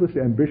ruthless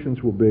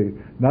ambitions will be,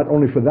 not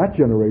only for that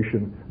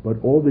generation, but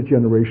all the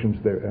generations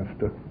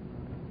thereafter.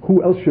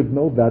 Who else should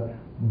know that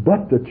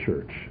but the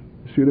church?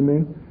 See what I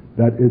mean?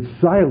 That its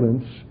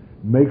silence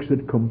makes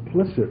it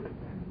complicit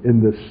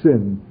in the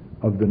sin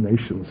of the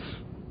nations.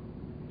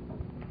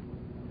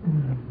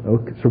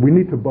 Okay, so we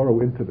need to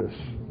burrow into this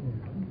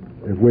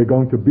if we're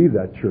going to be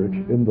that church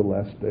in the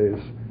last days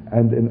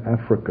and in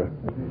Africa.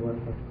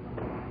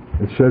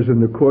 It says in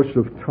the course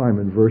of time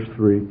in verse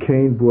 3,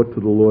 Cain brought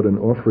to the Lord an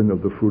offering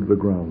of the fruit of the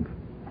ground.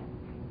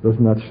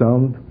 Doesn't that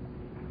sound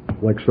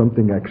like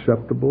something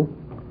acceptable?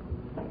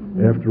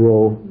 After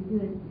all,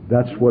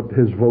 that's what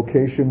his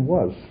vocation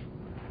was.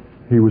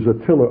 He was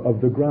a tiller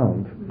of the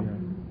ground.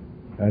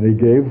 And he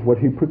gave what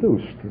he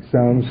produced. It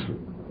sounds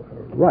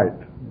right.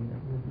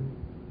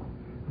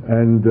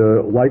 And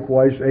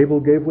likewise, Abel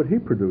gave what he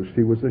produced.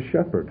 He was a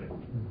shepherd.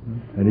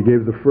 And he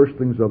gave the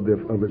firstlings of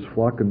his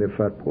flock and their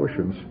fat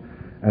portions.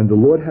 And the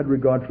Lord had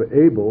regard for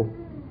Abel.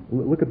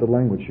 Look at the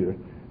language here.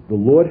 The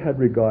Lord had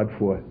regard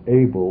for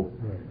Abel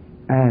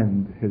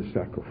and his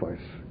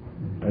sacrifice.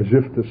 As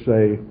if to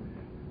say,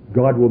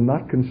 God will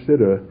not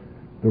consider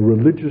the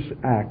religious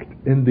act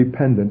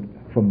independent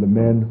from the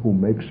man who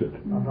makes it.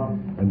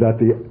 And that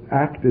the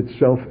act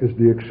itself is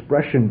the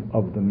expression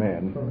of the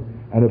man.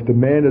 And if the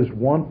man is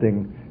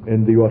wanting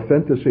in the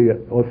authenticity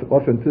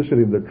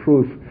and the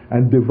truth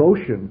and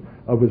devotion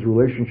of his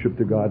relationship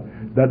to God,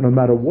 that no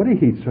matter what he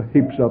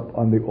heaps up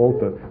on the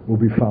altar will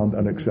be found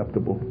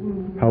unacceptable.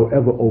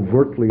 However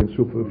overtly and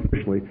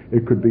superficially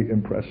it could be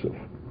impressive.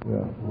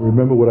 Yeah.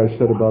 Remember what I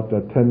said about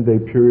that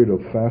 10-day period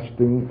of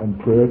fasting and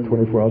prayer,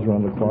 24 hours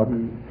around the clock,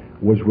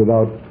 was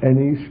without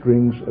any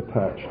strings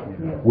attached.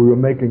 We were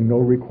making no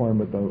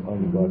requirement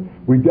on God.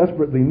 We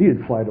desperately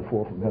needed fire to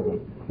fall from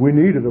heaven. We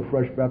needed a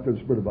fresh baptism of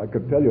the Spirit. I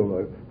could tell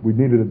you we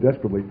needed it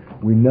desperately.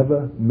 We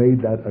never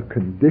made that a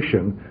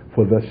condition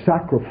for the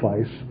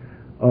sacrifice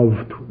of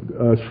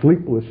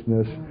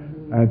sleeplessness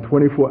and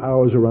 24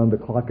 hours around the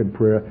clock in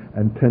prayer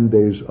and 10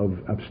 days of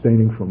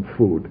abstaining from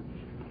food.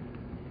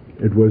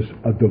 It was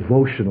a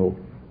devotional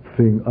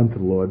thing unto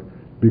the Lord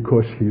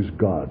because He's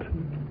God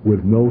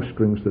with no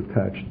strings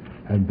attached.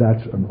 And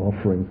that's an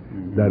offering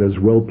that is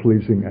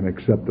well-pleasing and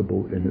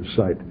acceptable in His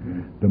sight.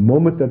 The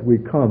moment that we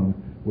come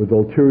with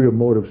ulterior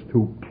motives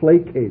to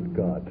placate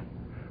God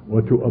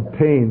or to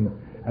obtain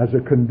as a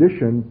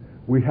condition,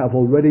 we have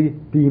already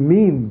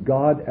demeaned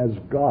God, as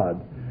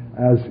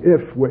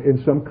if we're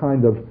in some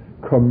kind of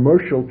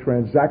commercial,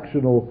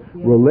 transactional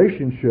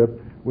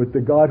relationship with the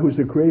God who's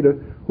the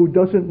Creator, who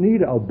doesn't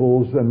need our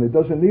bulls and He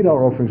doesn't need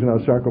our offerings and our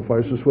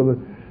sacrifices for the...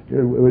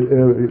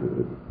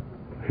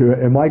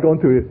 Am I going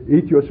to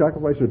eat your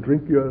sacrifice or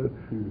drink your...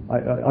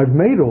 I've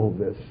made all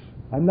this.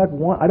 I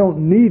don't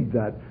need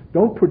that.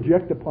 Don't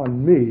project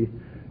upon me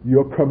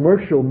your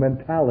commercial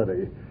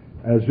mentality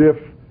as if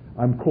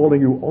I'm calling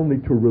you only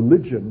to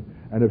religion,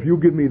 and if you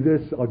give me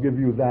this, I'll give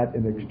you that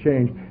in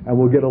exchange, and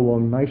we'll get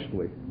along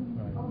nicely.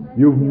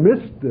 You've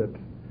missed it.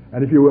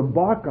 And if you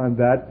embark on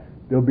that,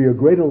 there'll be a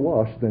greater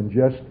loss than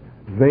just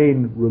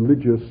vain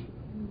religious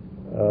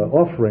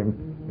offering.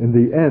 In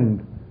the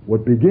end,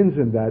 what begins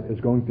in that is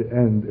going to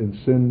end in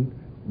sin,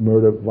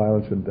 murder,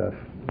 violence, and death.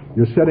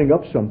 You're setting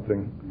up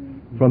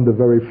something from the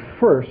very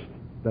first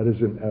that is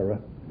in error.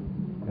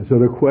 And so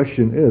the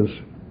question is,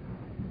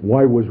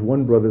 why was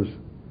one brother's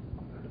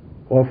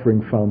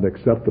offering found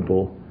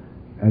acceptable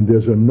and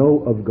there's a no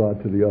of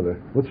God to the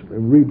other? Let's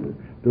read.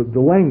 The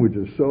language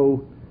is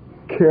so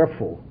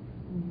careful.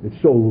 It's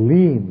so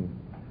lean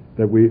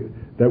that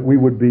we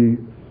would be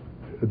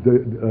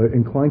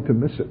inclined to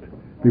miss it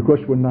because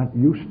we're not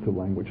used to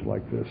language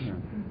like this.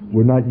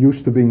 We're not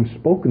used to being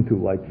spoken to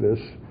like this.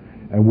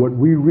 And what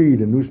we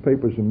read in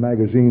newspapers and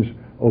magazines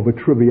over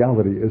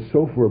triviality is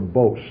so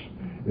verbose,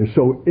 is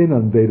so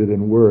inundated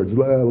in words.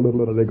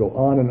 They go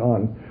on and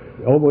on.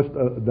 Almost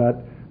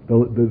that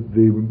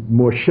the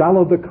more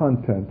shallow the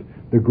content,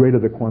 the greater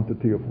the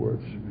quantity of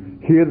words.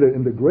 Here,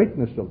 in the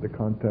greatness of the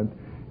content,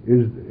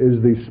 is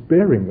the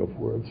sparing of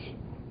words.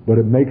 But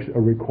it makes a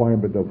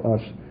requirement of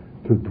us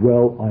to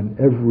dwell on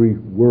every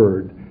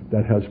word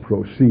that has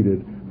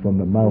proceeded from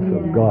the mouth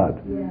of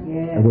God.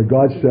 And when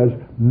God says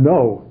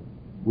no,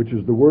 which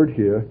is the word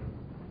here,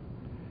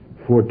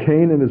 for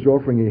Cain in his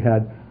offering he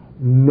had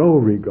no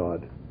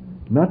regard.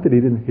 Not that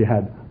he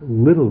had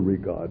little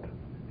regard.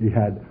 He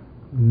had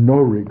no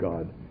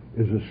regard.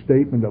 Is a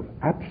statement of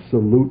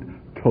absolute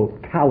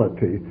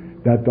totality,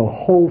 that the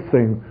whole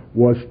thing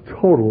was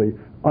totally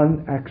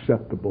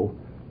unacceptable,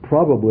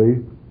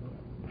 probably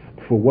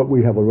for what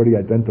we have already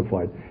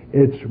identified.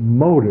 Its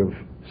motive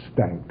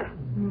stank.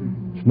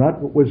 It's not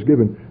what was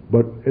given,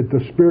 but the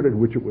spirit in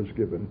which it was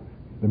given,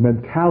 the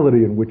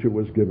mentality in which it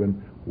was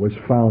given, was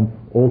found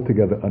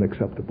altogether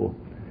unacceptable.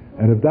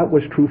 And if that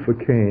was true for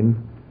Cain,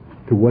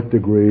 to what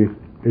degree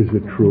is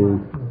it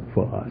true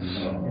for us?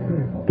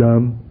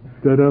 Dum,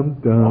 da-dum,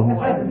 dum.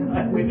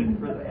 I'm waiting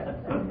for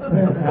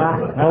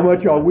that. How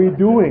much are we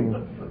doing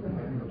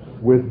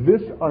with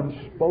this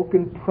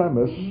unspoken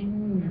premise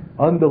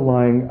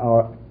underlying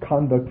our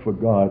conduct for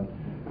God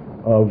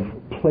of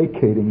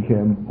placating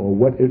Him, or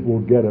what it will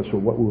get us, or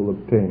what we will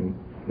obtain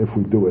if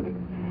we do it?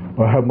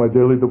 I have my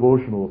daily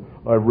devotional.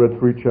 I've read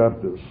 3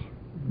 chapters.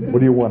 What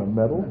do you want, a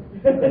medal?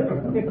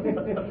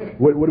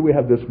 What do we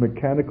have, this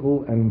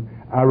mechanical and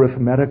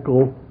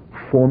arithmetical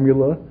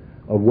formula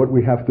of what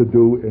we have to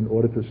do in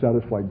order to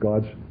satisfy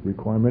God's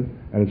requirement?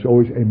 And it's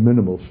always a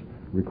minimal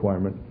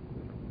requirement.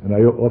 And I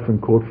often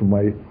quote from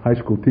my high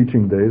school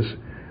teaching days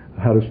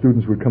how the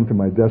students would come to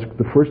my desk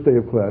the first day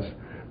of class.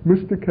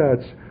 Mr.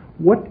 Katz,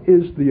 what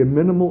is the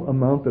minimal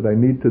amount that I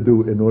need to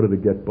do in order to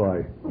get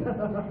by?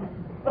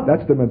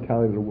 That's the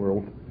mentality of the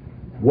world.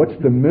 What's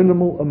the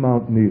minimal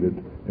amount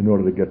needed in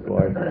order to get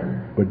by?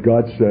 But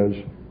God says,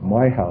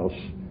 my house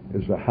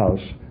is a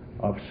house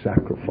of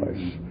sacrifice.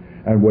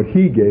 And what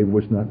He gave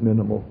was not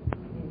minimal.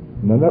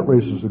 Now that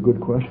raises a good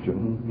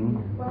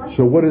question.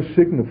 So what is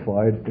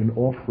signified in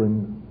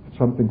offering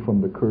something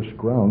from the cursed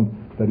ground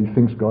that he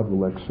thinks God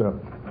will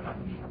accept?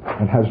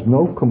 And has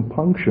no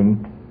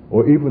compunction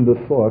or even the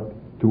thought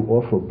to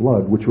offer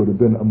blood, which would have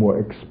been a more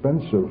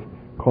expensive,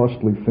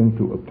 costly thing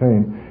to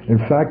obtain. In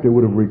fact, it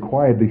would have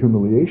required the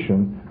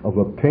humiliation of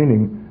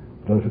obtaining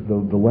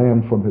the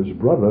lamb from his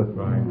brother,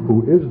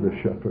 who is the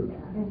shepherd.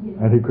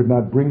 And he could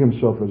not bring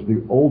himself as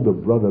the older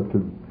brother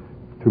to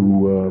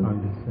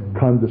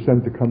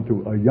condescend to come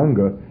to a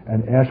younger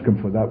and ask him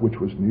for that which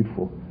was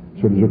needful.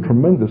 So there's a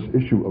tremendous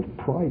issue of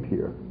pride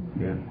here,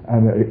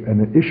 and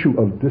an issue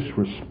of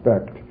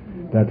disrespect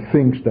that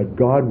thinks that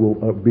God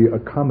will be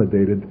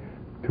accommodated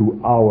to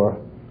our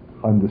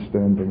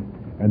understanding,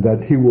 and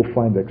that He will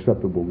find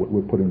acceptable what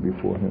we're putting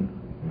before Him.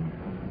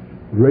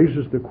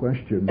 Raises the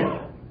question,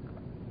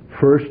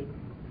 first,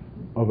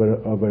 of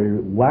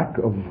a lack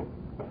of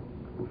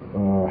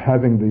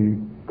having the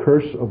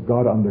curse of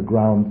God on the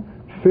ground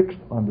fixed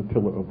on the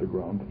tiller of the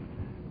ground.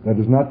 That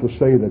is not to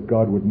say that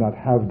God would not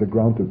have the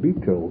ground to be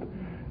tilled,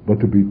 but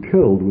to be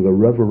tilled with a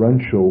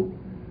reverential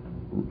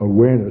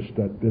awareness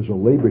that there's a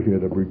labor here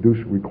that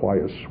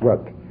requires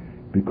sweat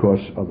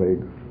because of a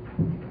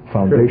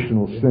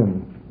foundational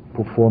sin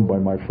performed by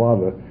my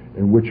father,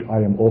 in which I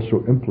am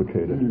also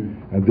implicated.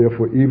 And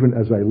therefore, even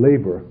as I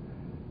labor,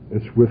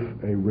 it's with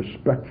a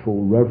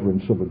respectful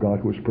reverence of a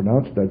God who has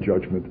pronounced that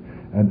judgment,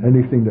 and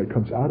anything that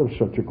comes out of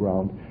such a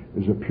ground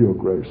is a pure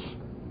grace.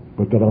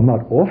 But that I'll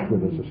not offer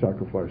it as a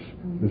sacrifice.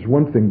 There's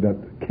one thing that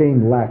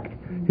Cain lacked.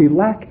 He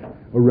lacked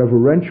a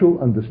reverential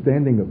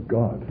understanding of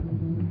God.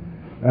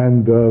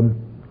 And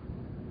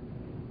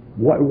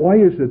why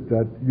is it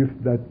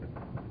that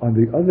on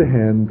the other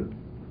hand,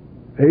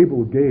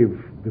 Abel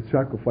gave the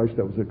sacrifice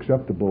that was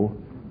acceptable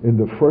in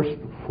the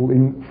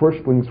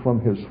firstlings from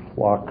his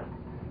flock?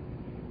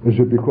 Is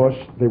it because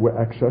they were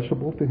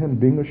accessible to him,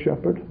 being a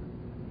shepherd?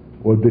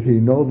 Or did he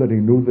know that he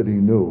knew that he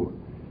knew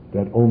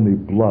that only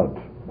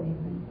blood,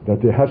 that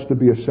there has to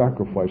be a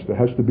sacrifice, there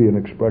has to be an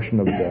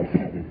expression of death,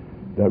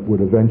 that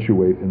would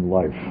eventuate in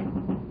life.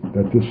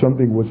 That there's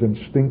something was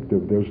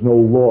instinctive. There's no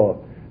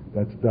law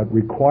that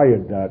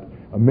required that.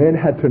 A man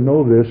had to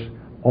know this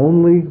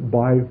only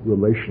by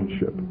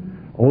relationship.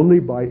 Only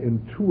by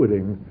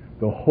intuiting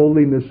the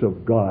holiness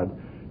of God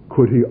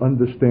could he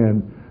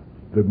understand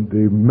the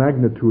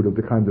magnitude of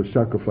the kind of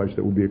sacrifice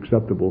that would be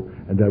acceptable,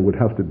 and that would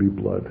have to be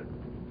blood.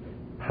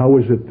 How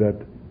is it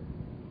that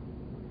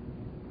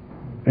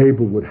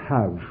Abel would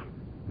have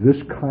this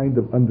kind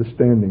of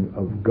understanding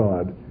of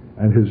God,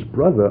 and his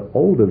brother,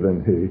 older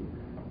than he,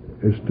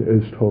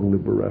 is totally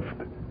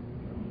bereft?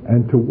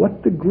 And to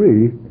what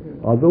degree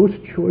are those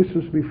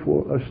choices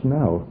before us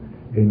now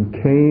in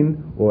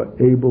Cain or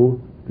Abel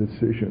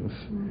decisions?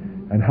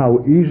 And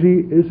how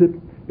easy is it?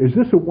 Is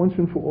this a once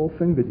and for all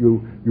thing that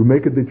you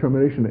make a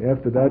determination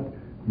after that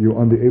you're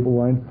on the Abel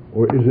line?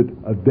 Or is it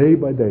a day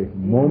by day,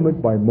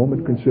 moment by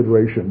moment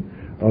consideration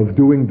of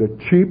doing the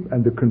cheap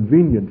and the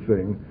convenient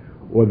thing,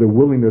 or the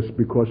willingness,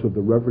 because of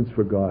the reverence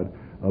for God,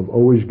 of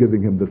always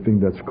giving him the thing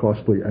that's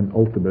costly and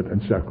ultimate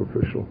and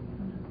sacrificial?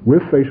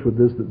 We're faced with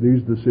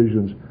these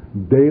decisions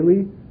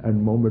daily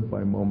and moment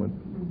by moment.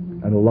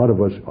 And a lot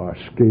of us are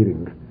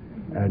skating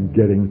and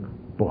getting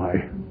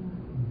by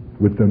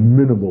with the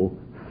minimal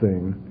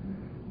thing.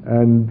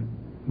 And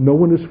no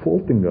one is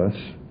faulting us,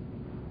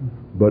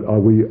 but are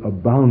we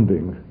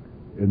abounding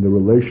in the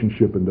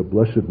relationship and the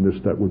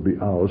blessedness that would be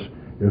ours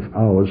if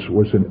ours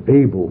was an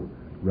Abel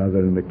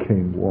rather than a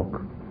Cain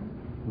walk?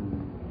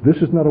 This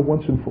is not a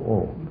once and for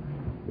all.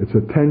 It's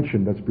a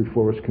tension that's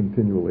before us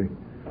continually,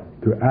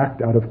 to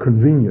act out of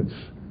convenience.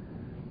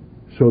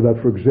 So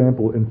that, for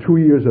example, in 2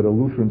 years at a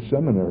Lutheran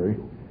seminary,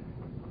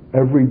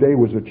 every day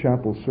was a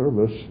chapel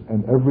service,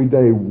 and every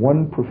day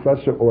one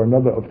professor or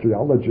another of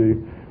theology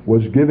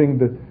was giving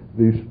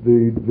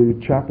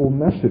the chapel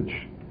message.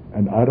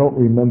 And I don't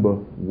remember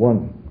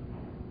one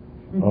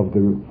of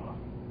the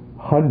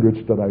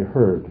hundreds that I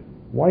heard.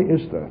 Why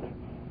is that?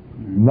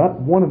 Not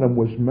one of them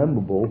was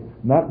memorable.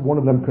 Not one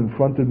of them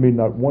confronted me.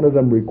 Not one of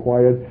them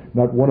required.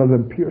 Not one of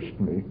them pierced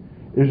me.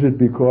 Is it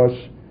because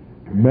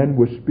men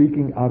were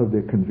speaking out of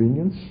their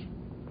convenience,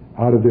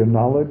 out of their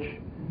knowledge,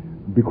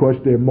 because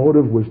their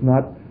motive was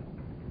not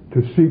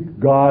to seek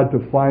God, to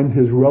find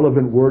his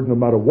relevant word no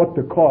matter what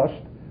the cost?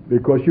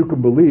 Because you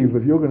can believe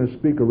if you're going to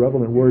speak a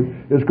relevant word,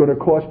 it's going to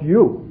cost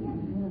you.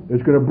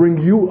 It's going to bring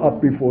you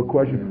up before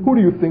question. Who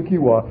do you think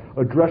you are,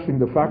 addressing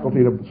the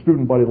faculty of a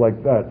student body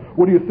like that?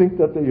 What do you think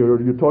that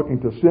you're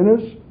talking to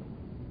sinners?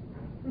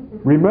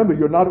 Remember,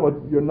 you're not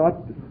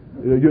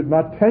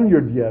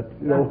tenured yet.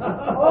 You know,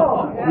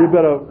 you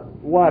better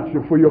watch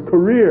for your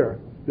career.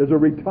 There's a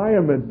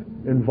retirement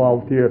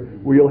involved here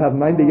where you'll have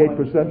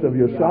 98% of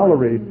your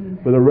salary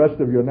for the rest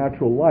of your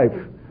natural life.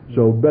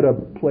 So better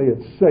play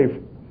it safe,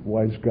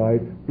 wise guy.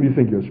 What do you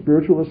think, you're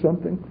spiritual or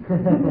something?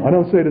 I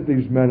don't say that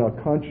these men are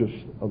conscious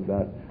of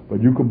that,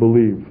 but you can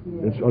believe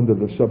it's under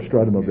the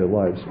substratum of their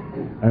lives.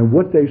 And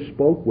what they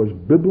spoke was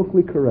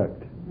biblically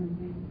correct,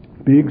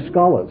 being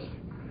scholars.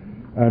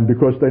 And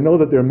because they know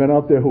that there are men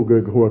out there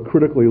who are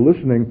critically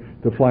listening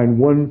to find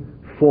one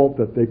fault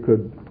that they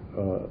could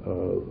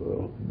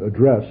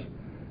address,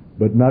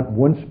 but not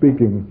one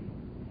speaking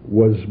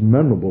was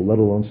memorable, let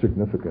alone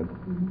significant,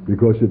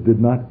 because it did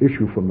not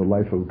issue from the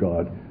life of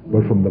God,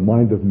 but from the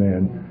mind of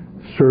man,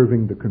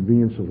 serving the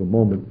convenience of the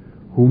moment,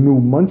 who knew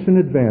months in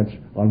advance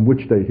on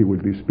which day he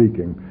would be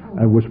speaking,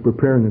 and was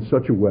preparing in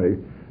such a way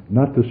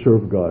not to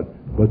serve God,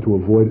 but to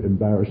avoid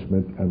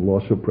embarrassment and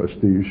loss of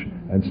prestige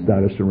and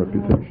status and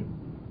reputation.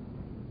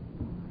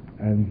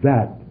 And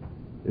that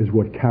is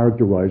what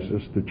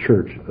characterizes the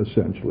church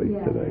essentially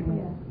today.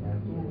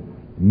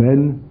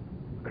 Men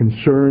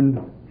concerned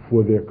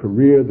for their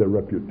career, their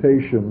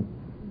reputation,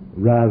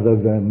 rather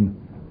than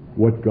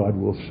what God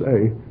will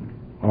say,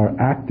 are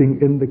acting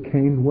in the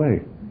Cain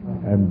way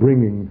and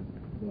bringing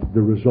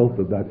the result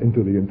of that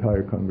into the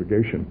entire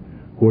congregation,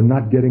 who are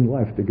not getting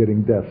life, they're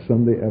getting death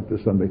Sunday after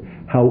Sunday.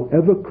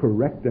 However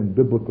correct and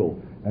biblical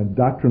and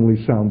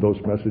doctrinally sound those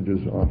messages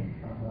are.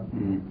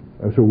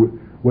 And so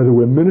whether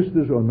we're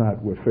ministers or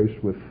not, we're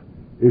faced with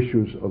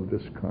issues of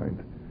this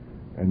kind.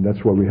 And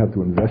that's why we have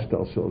to invest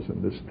ourselves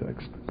in this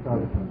text.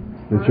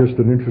 It's just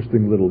an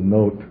interesting little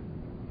note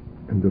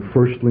in the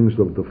firstlings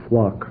of the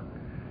flock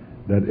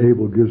that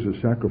Abel gives a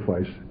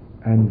sacrifice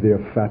and their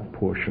fat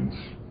portions.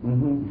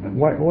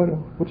 Why?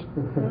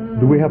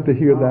 Do we have to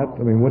hear that?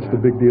 I mean, what's the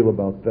big deal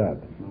about that?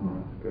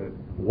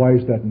 Why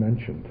is that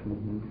mentioned?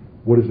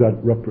 What does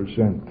that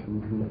represent?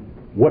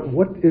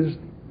 What is,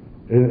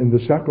 in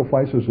the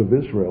sacrifices of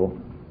Israel,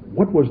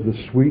 what was the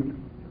sweet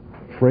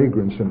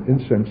fragrance and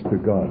incense to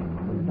God?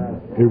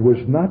 It was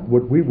not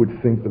what we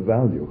would think the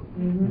value.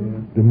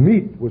 The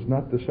meat was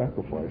not the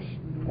sacrifice,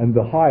 and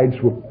the hides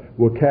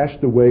were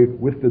cast away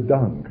with the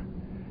dung.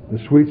 The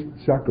sweet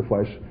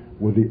sacrifice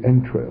were the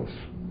entrails,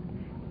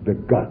 the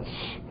guts,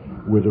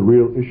 where the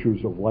real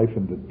issues of life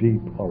and the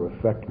deep are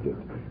affected.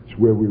 It's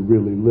where we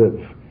really live.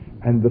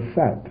 And the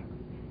fat.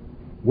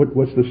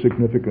 What's the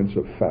significance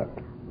of fat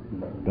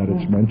that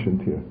it's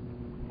mentioned here?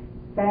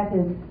 Fat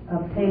is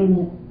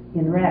obtained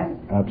in rest.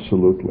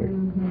 Absolutely.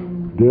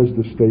 There's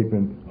the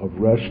statement of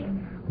rest,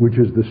 which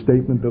is the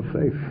statement of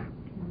faith.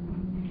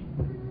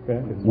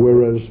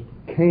 Whereas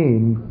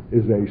Cain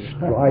is a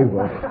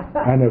striver,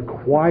 an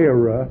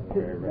acquirer,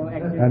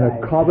 and a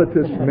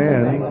covetous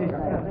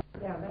man.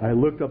 I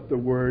looked up the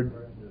word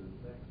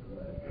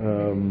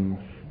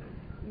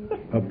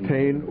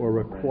obtain or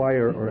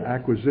acquire or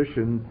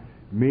acquisition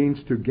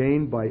means to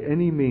gain by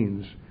any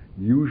means,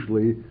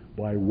 usually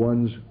by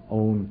one's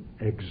own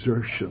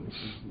exertions.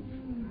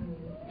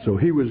 So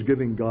he was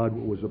giving God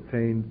what was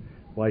obtained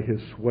by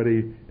his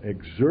sweaty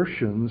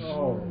exertions,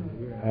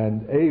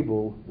 and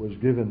Abel was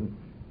given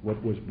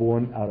what was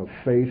born out of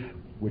faith,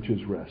 which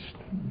is rest.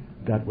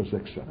 That was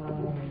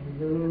acceptable.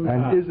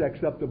 And is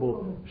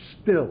acceptable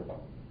still.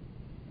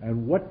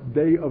 And what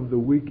day of the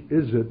week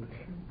is it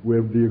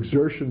where the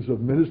exertions of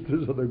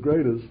ministers are the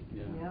greatest?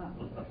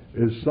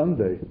 Is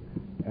Sunday.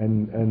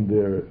 And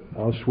their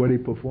our sweaty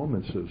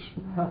performances,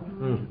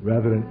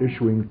 rather than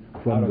issuing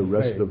from the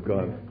rest of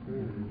God.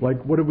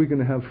 Like, what are we going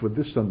to have for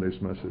this Sunday's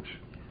message?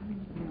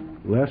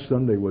 Last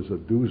Sunday was a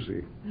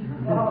doozy.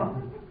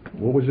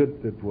 What was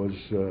it? It was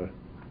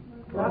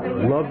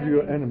love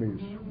your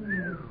enemies.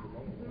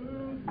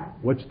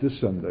 What's this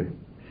Sunday?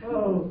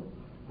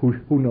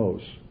 Who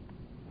knows?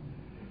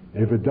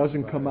 If it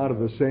doesn't come out of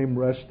the same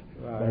rest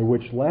by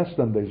which last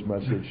Sunday's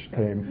message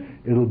came,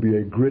 it'll be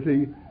a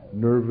gritty,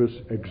 nervous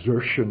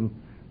exertion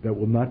that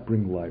will not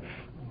bring life.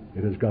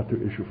 It has got to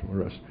issue from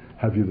rest.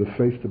 Have you the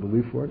faith to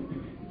believe for it?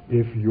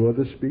 If you're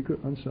the speaker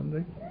on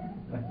Sunday?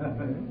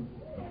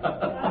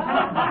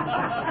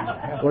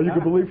 Well, you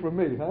can believe from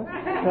me, huh?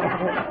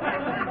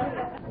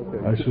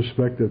 Okay. I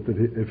suspect that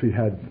if he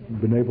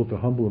had been able to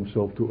humble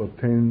himself to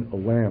obtain a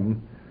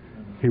lamb,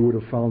 he would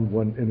have found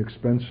one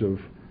inexpensive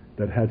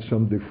that had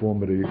some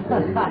deformity.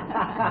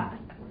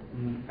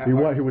 He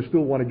would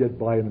still want to get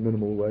by in a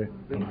minimal way.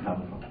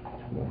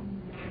 No.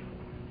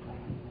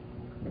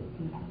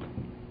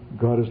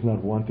 God is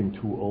not wanting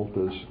two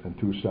altars and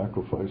two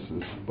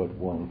sacrifices, but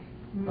one.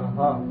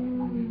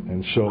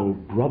 And so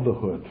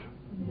brotherhood,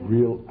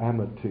 real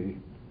amity,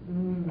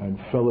 and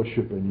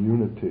fellowship and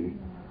unity,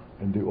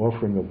 and the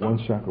offering of one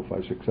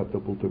sacrifice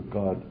acceptable to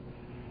God.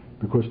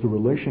 Because the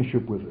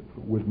relationship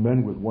with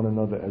men with one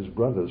another as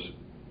brothers,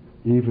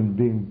 even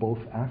being both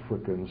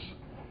Africans,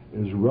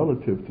 is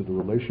relative to the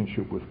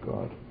relationship with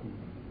God.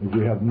 If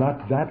we have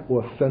not that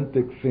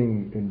authentic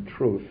thing in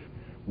truth,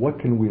 what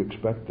can we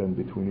expect then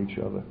between each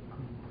other?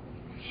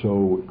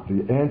 So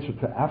the answer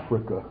to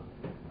Africa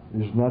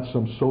is not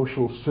some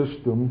social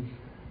system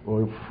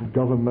or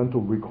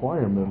governmental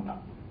requirement,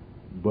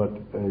 but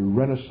a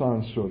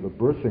renaissance or the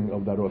birthing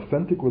of that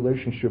authentic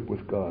relationship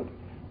with God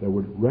that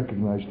would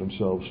recognize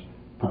themselves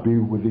to be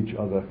with each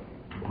other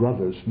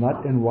brothers,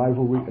 not in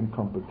rivalry and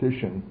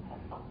competition,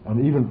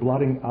 and even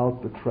blotting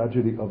out the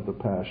tragedy of the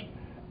past,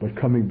 but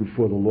coming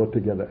before the Lord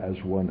together as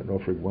one and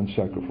offering one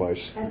sacrifice,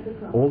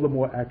 all the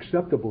more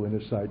acceptable in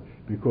His sight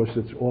because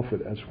it's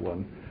offered as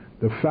one.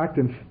 The fact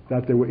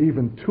that there were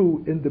even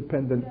two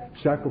independent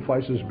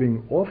sacrifices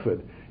being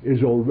offered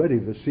is already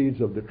the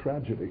seeds of the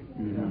tragedy.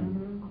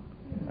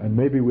 And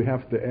maybe we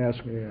have to ask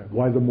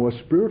why the more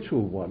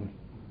spiritual one,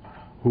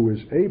 who is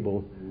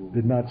Abel,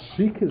 did not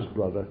seek his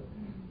brother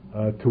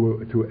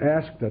to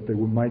ask that they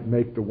might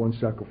make the one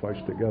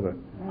sacrifice together.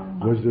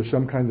 Was there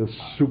some kind of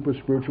super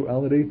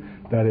spirituality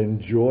that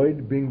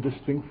enjoyed being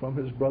distinct from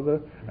his brother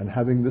and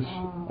having this?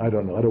 I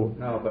don't know.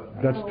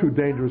 That's too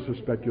dangerous a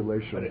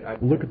speculation.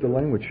 Look at the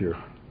language here.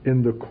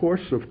 In the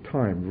course of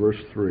time, verse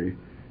 3,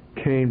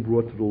 Cain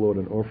brought to the Lord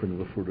an offering of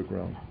the fruit of the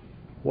ground.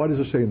 Why does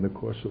it say in the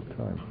course of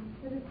time?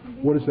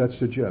 What does that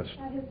suggest?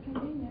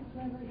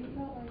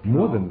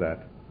 More than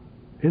that.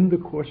 In the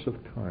course of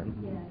time.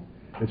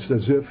 It's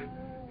as if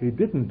he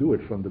didn't do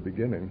it from the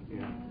beginning,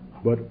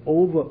 but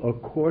over a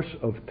course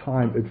of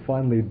time it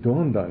finally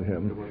dawned on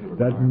him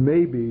that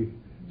maybe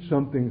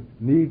something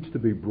needs to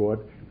be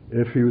brought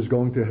if he was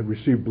going to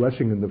receive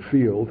blessing in the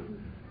field,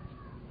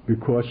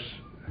 because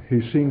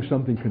he's seeing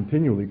something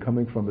continually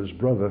coming from his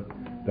brother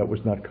that was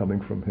not coming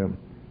from him,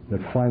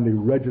 that finally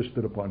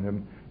registered upon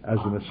him as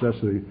a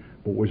necessity,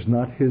 but was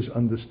not his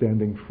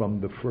understanding from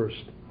the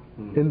first.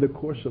 In the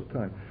course of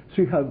time.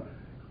 See how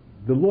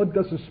the Lord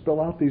doesn't spell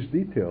out these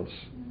details,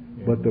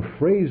 but the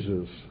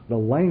phrases, the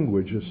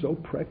language is so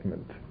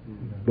pregnant,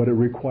 but it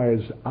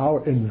requires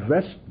our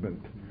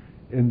investment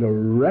in the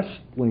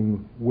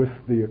wrestling with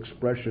the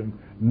expression,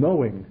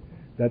 knowing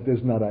that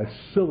there's not a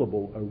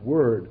syllable, a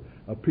word,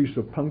 a piece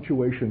of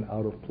punctuation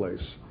out of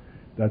place,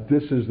 that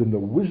this is in the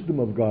wisdom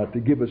of God to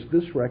give us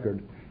this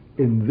record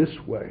in this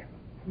way,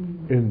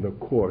 in the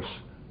course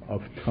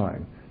of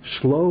time.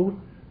 Slow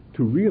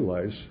to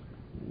realize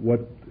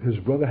what his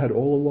brother had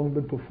all along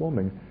been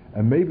performing,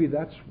 and maybe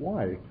that's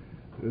why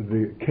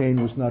the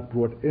Cain was not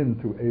brought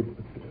into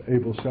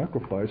Abel's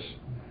sacrifice,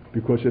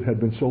 because it had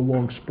been so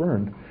long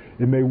spurned.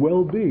 It may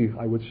well be,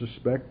 I would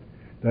suspect,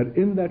 that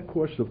in that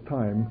course of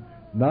time,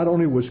 not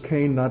only was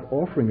Cain not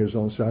offering his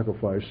own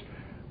sacrifice,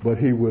 but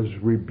he was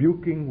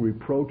rebuking,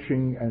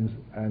 reproaching,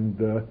 and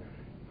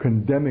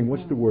condemning,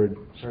 what's the word?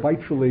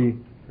 Spitefully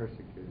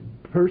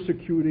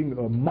persecuting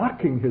or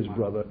mocking his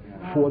brother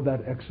for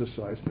that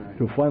exercise.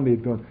 Till finally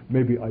it gone,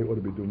 maybe I ought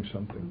to be doing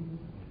something.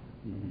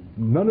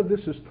 None of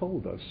this is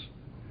told us,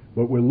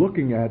 but we're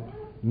looking at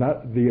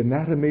not the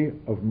anatomy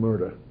of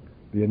murder,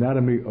 the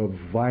anatomy of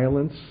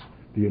violence,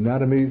 the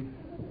anatomy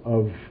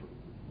of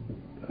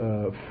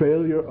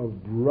failure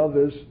of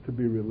brothers to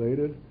be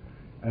related,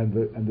 and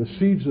the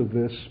seeds of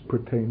this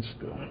pertain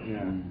still.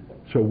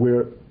 So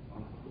we're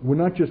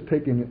not just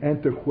taking an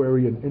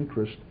antiquarian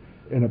interest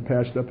in a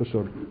past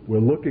episode. We're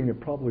looking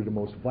at probably the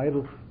most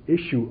vital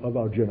issue of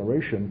our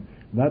generation,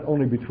 not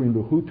only between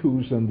the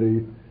Hutus and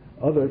the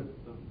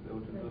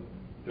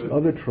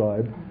other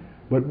tribe,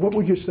 but what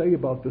would you say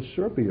about the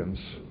Serbians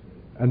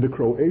and the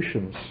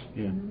Croatians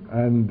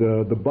and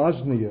the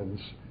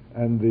Bosnians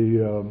and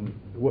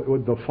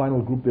the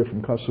final group there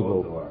from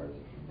Kosovo?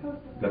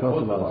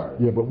 Kosovars.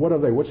 Yeah, but what are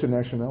they? What's their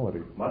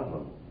nationality?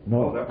 Muslim.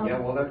 No.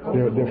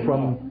 They're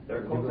from...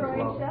 They're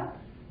Croatia?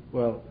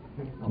 Well,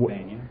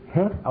 Albania.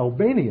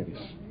 Albanians.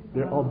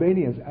 They're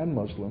Albanians and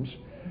Muslims,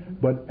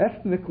 but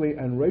ethnically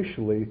and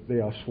racially they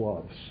are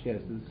Slavs. yes,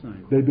 it's the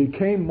same. They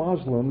became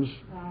Muslims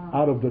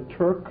out of the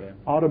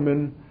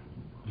Turk-Ottoman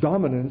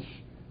dominance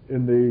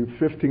in the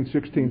 15th,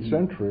 16th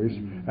centuries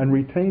and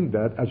retained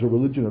that as a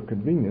religion of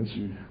convenience,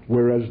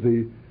 whereas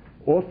the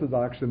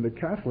Orthodox and the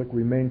Catholic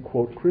remain,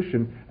 quote,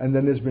 Christian, and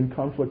then there's been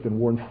conflict and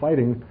war and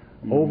fighting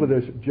over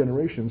the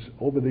generations,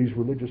 over these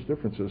religious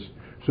differences,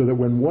 so that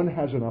when one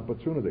has an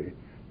opportunity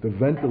to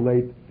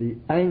ventilate the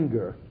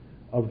anger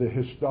of the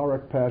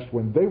historic past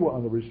when they were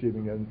on the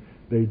receiving end,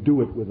 they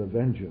do it with a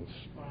vengeance.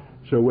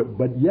 So,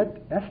 but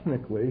yet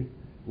ethnically,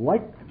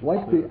 like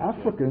the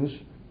Africans,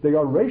 they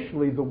are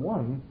racially the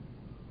one,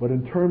 but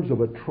in terms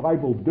of a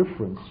tribal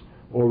difference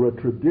or a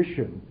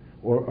tradition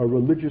or a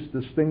religious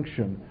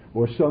distinction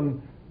or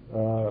some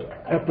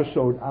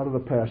episode out of the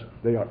past,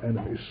 they are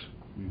enemies.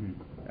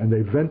 And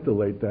they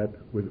ventilate that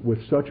with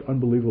such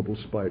unbelievable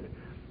spite.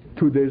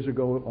 2 days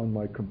ago on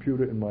my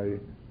computer, in my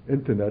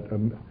internet,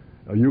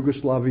 a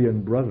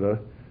Yugoslavian brother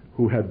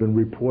who had been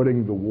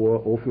reporting the war,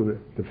 also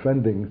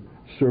defending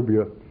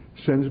Serbia,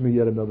 sends me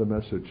yet another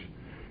message.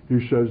 He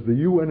says the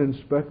UN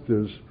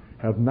inspectors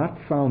have not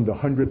found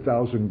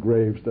 100,000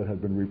 graves that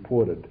have been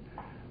reported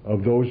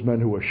of those men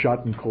who were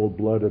shot in cold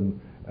blood and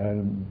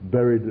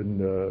buried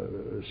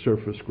in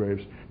surface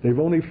graves. They've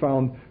only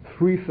found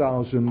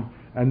 3,000,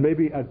 and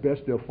maybe at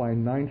best they'll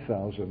find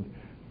 9,000.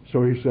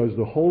 So he says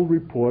the whole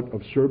report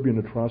of Serbian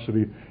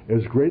atrocity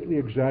is greatly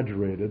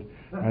exaggerated,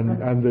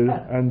 and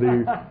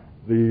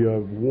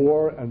the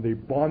war and the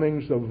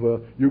bombings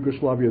of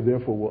Yugoslavia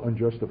therefore were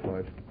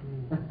unjustified.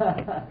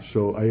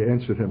 So I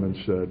answered him and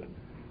said,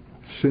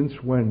 since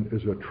when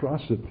is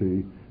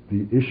atrocity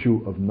the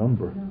issue of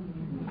number?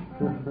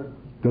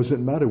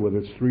 Doesn't matter whether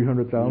it's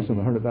 300,000,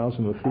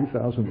 100,000, or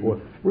 3,000,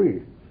 or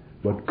 3.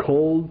 But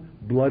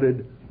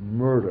cold-blooded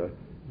murder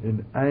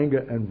in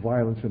anger and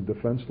violence and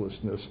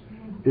defenselessness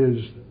is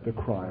the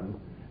crime.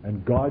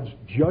 And God's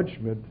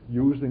judgment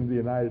using the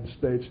United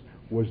States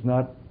was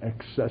not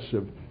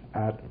excessive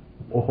at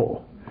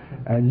all.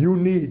 And you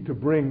need to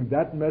bring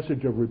that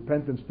message of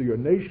repentance to your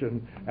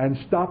nation and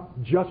stop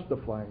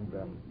justifying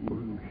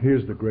them.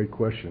 Here's the great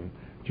question,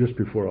 just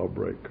before our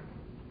break.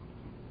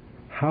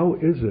 How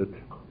is it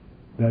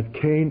that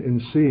Cain,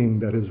 in seeing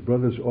that his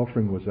brother's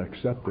offering was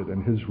accepted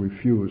and his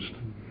refused,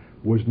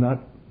 was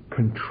not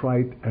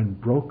contrite and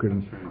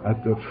broken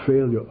at the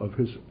failure of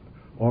his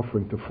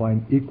offering to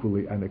find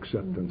equally an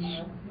acceptance?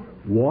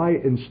 Why,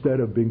 instead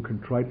of being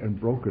contrite and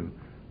broken,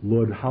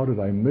 Lord, how did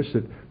I miss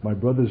it? My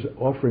brother's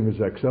offering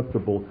is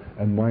acceptable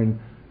and mine,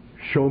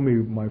 show me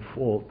my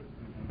fault.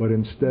 But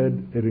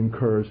instead it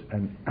incurs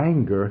an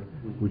anger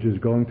which is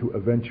going to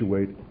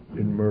eventuate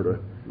in murder.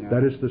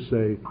 That is to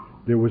say,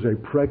 there was a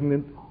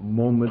pregnant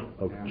moment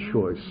of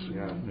choice,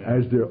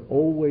 as there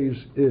always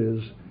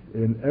is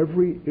in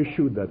every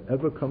issue that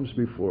ever comes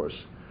before us,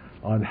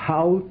 on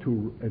how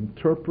to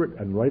interpret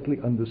and rightly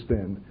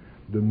understand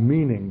the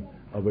meaning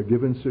of a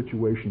given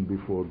situation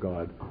before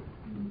God,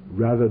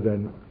 rather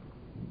than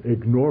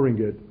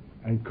ignoring it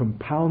and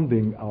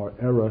compounding our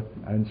error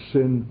and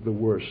sin the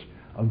worse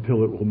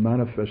until it will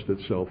manifest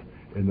itself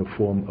in the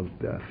form of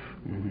death.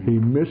 He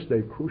missed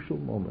a crucial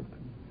moment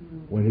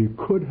when he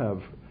could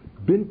have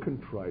been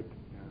contrite.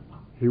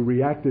 He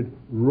reacted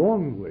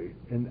wrongly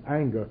in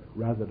anger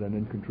rather than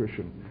in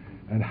contrition.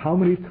 And how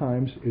many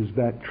times is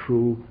that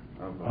true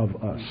of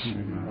us?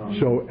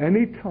 So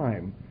any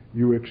time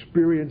you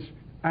experience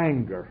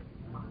anger,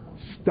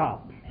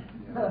 stop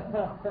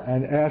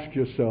and ask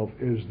yourself,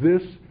 is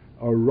this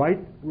a right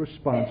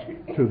response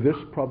to this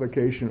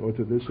provocation or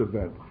to this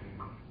event?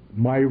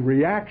 My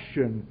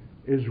reaction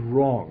is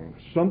wrong.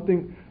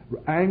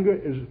 Anger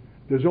is,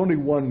 there's only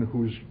one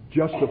who's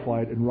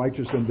justified in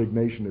righteous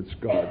indignation, it's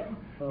God.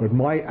 But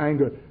my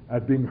anger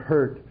at being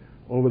hurt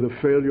over the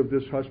failure of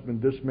this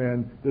husband, this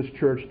man, this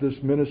church, this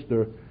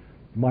minister,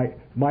 my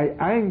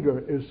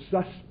anger is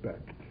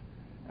suspect.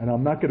 And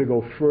I'm not going to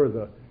go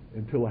further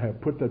until I have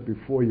put that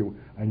before you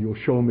and you'll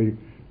show me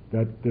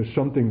that there's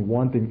something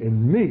wanting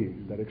in me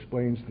that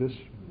explains this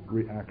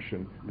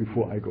reaction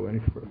before I go any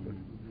further.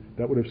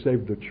 That would have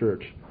saved the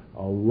church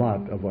a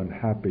lot of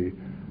unhappy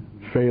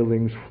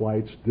failings,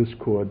 flights,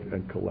 discord,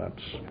 and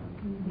collapse.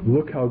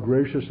 Look how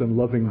gracious and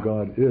loving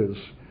God is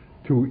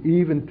to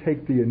even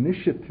take the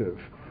initiative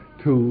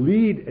to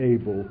lead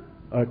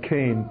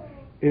Cain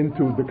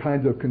into the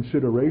kind of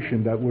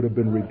consideration that would have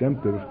been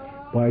redemptive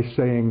by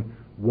saying,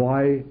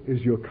 why is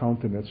your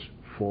countenance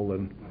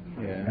fallen?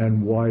 Yeah.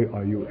 And why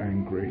are you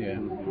angry? Yeah.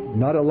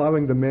 Not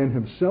allowing the man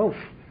himself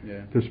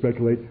to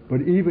speculate,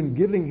 but even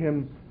giving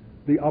him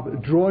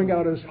drawing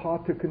out his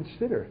heart to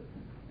consider,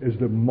 is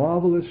the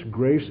marvelous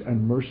grace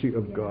and mercy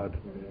of God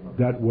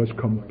that was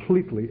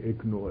completely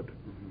ignored.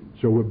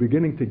 So we're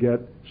beginning to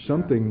get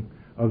something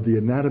of the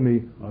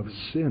anatomy of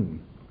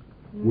sin,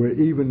 where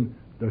even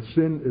the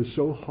sin is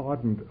so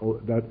hardened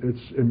that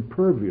it's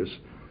impervious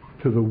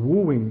to the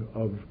wooing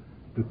of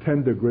the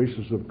tender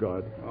graces of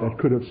God that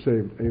could have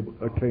saved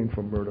Cain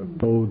from murder.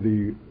 Though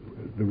the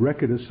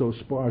record is so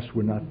sparse,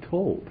 we're not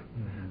told.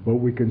 But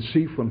we can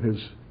see from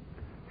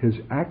his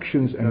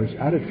actions and his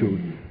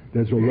attitude,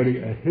 there's already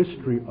a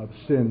history of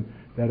sin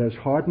that has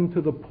hardened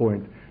to the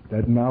point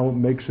that now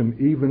makes him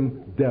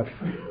even deaf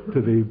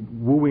to the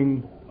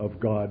wooing of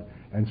God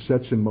and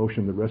sets in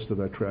motion the rest of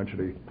that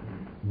tragedy.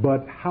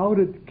 But how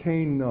did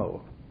Cain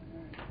know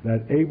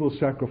that Abel's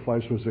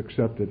sacrifice was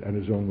accepted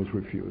and his own was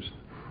refused?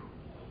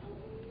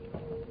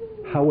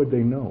 How would they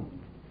know?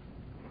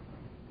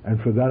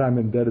 And for that I'm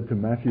indebted to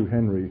Matthew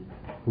Henry,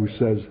 who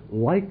says,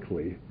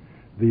 likely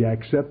the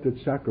accepted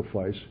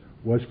sacrifice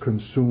was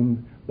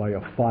consumed by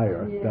a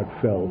fire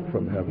that fell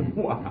from heaven.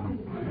 Wow.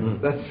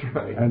 That's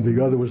right. And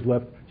the other was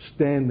left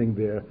standing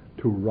there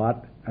to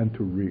rot and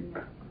to reek.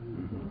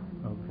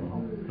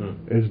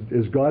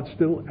 Is God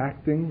still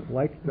acting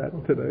like that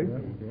today?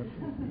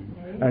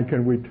 And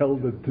can we tell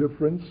the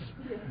difference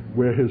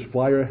where his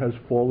fire has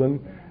fallen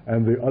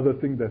and the other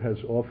thing that has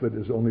offered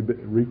is only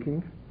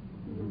reeking?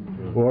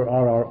 Or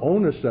are our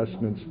own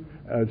assessments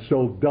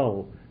so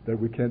dull that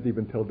we can't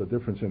even tell the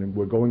difference, and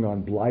we're going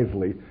on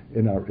blithely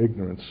in our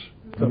ignorance?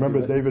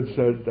 Remember, David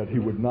said that he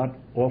would not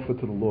offer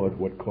to the Lord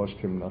what cost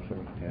him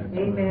nothing.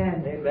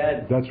 Amen.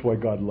 Amen. That's why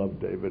God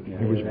loved David.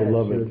 He was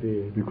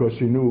beloved because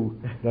he knew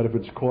that if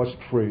it's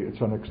cost-free,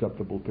 it's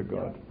unacceptable to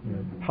God.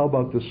 How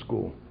about this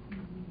school?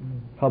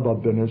 How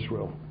about Ben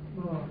Israel?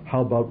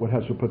 How about what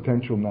has the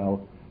potential now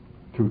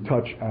to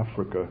touch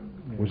Africa?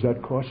 Was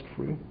that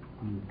cost-free?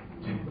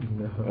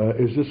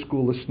 Is this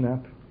school a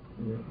snap?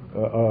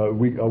 Are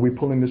we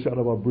pulling this out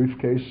of our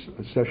briefcase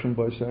session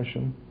by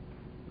session?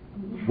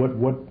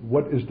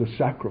 What is the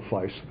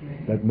sacrifice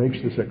that makes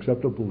this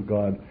acceptable to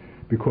God?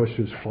 Because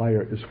his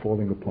fire is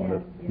falling upon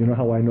it. You know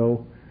how I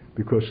know?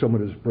 Because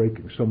someone is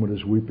breaking, someone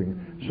is weeping,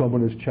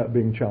 someone is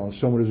being challenged,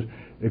 someone is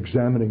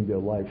examining their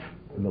life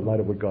in the light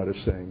of what God is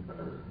saying.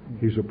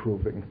 He's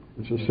approving.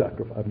 It's a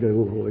sacrifice. I'm getting a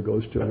little Holy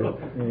Ghost to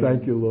me.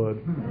 Thank you,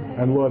 Lord.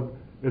 And Lord,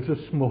 it's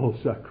a small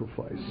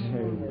sacrifice.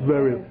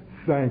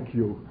 Thank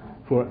you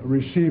for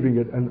receiving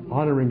it and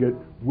honoring it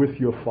with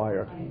your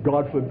fire.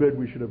 God forbid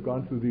we should have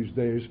gone through these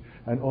days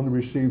and only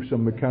received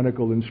some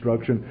mechanical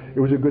instruction. It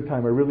was a good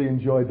time. I really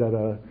enjoyed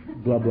that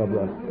blah, blah,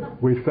 blah.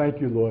 We thank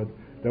you, Lord,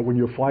 that when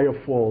your fire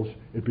falls,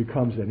 it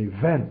becomes an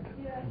event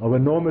of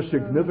enormous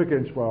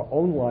significance for our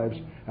own lives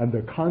and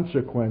the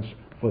consequence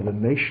for the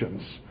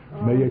nations.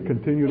 May it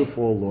continue to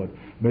fall, Lord.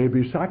 May it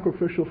be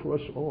sacrificial for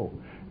us all.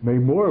 May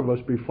more of us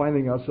be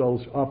finding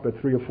ourselves up at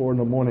 3 or 4 in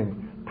the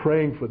morning,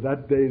 praying for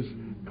that day's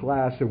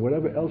class and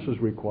whatever else is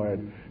required,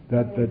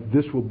 that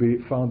this will be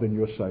found in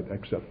your sight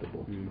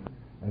acceptable.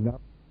 And now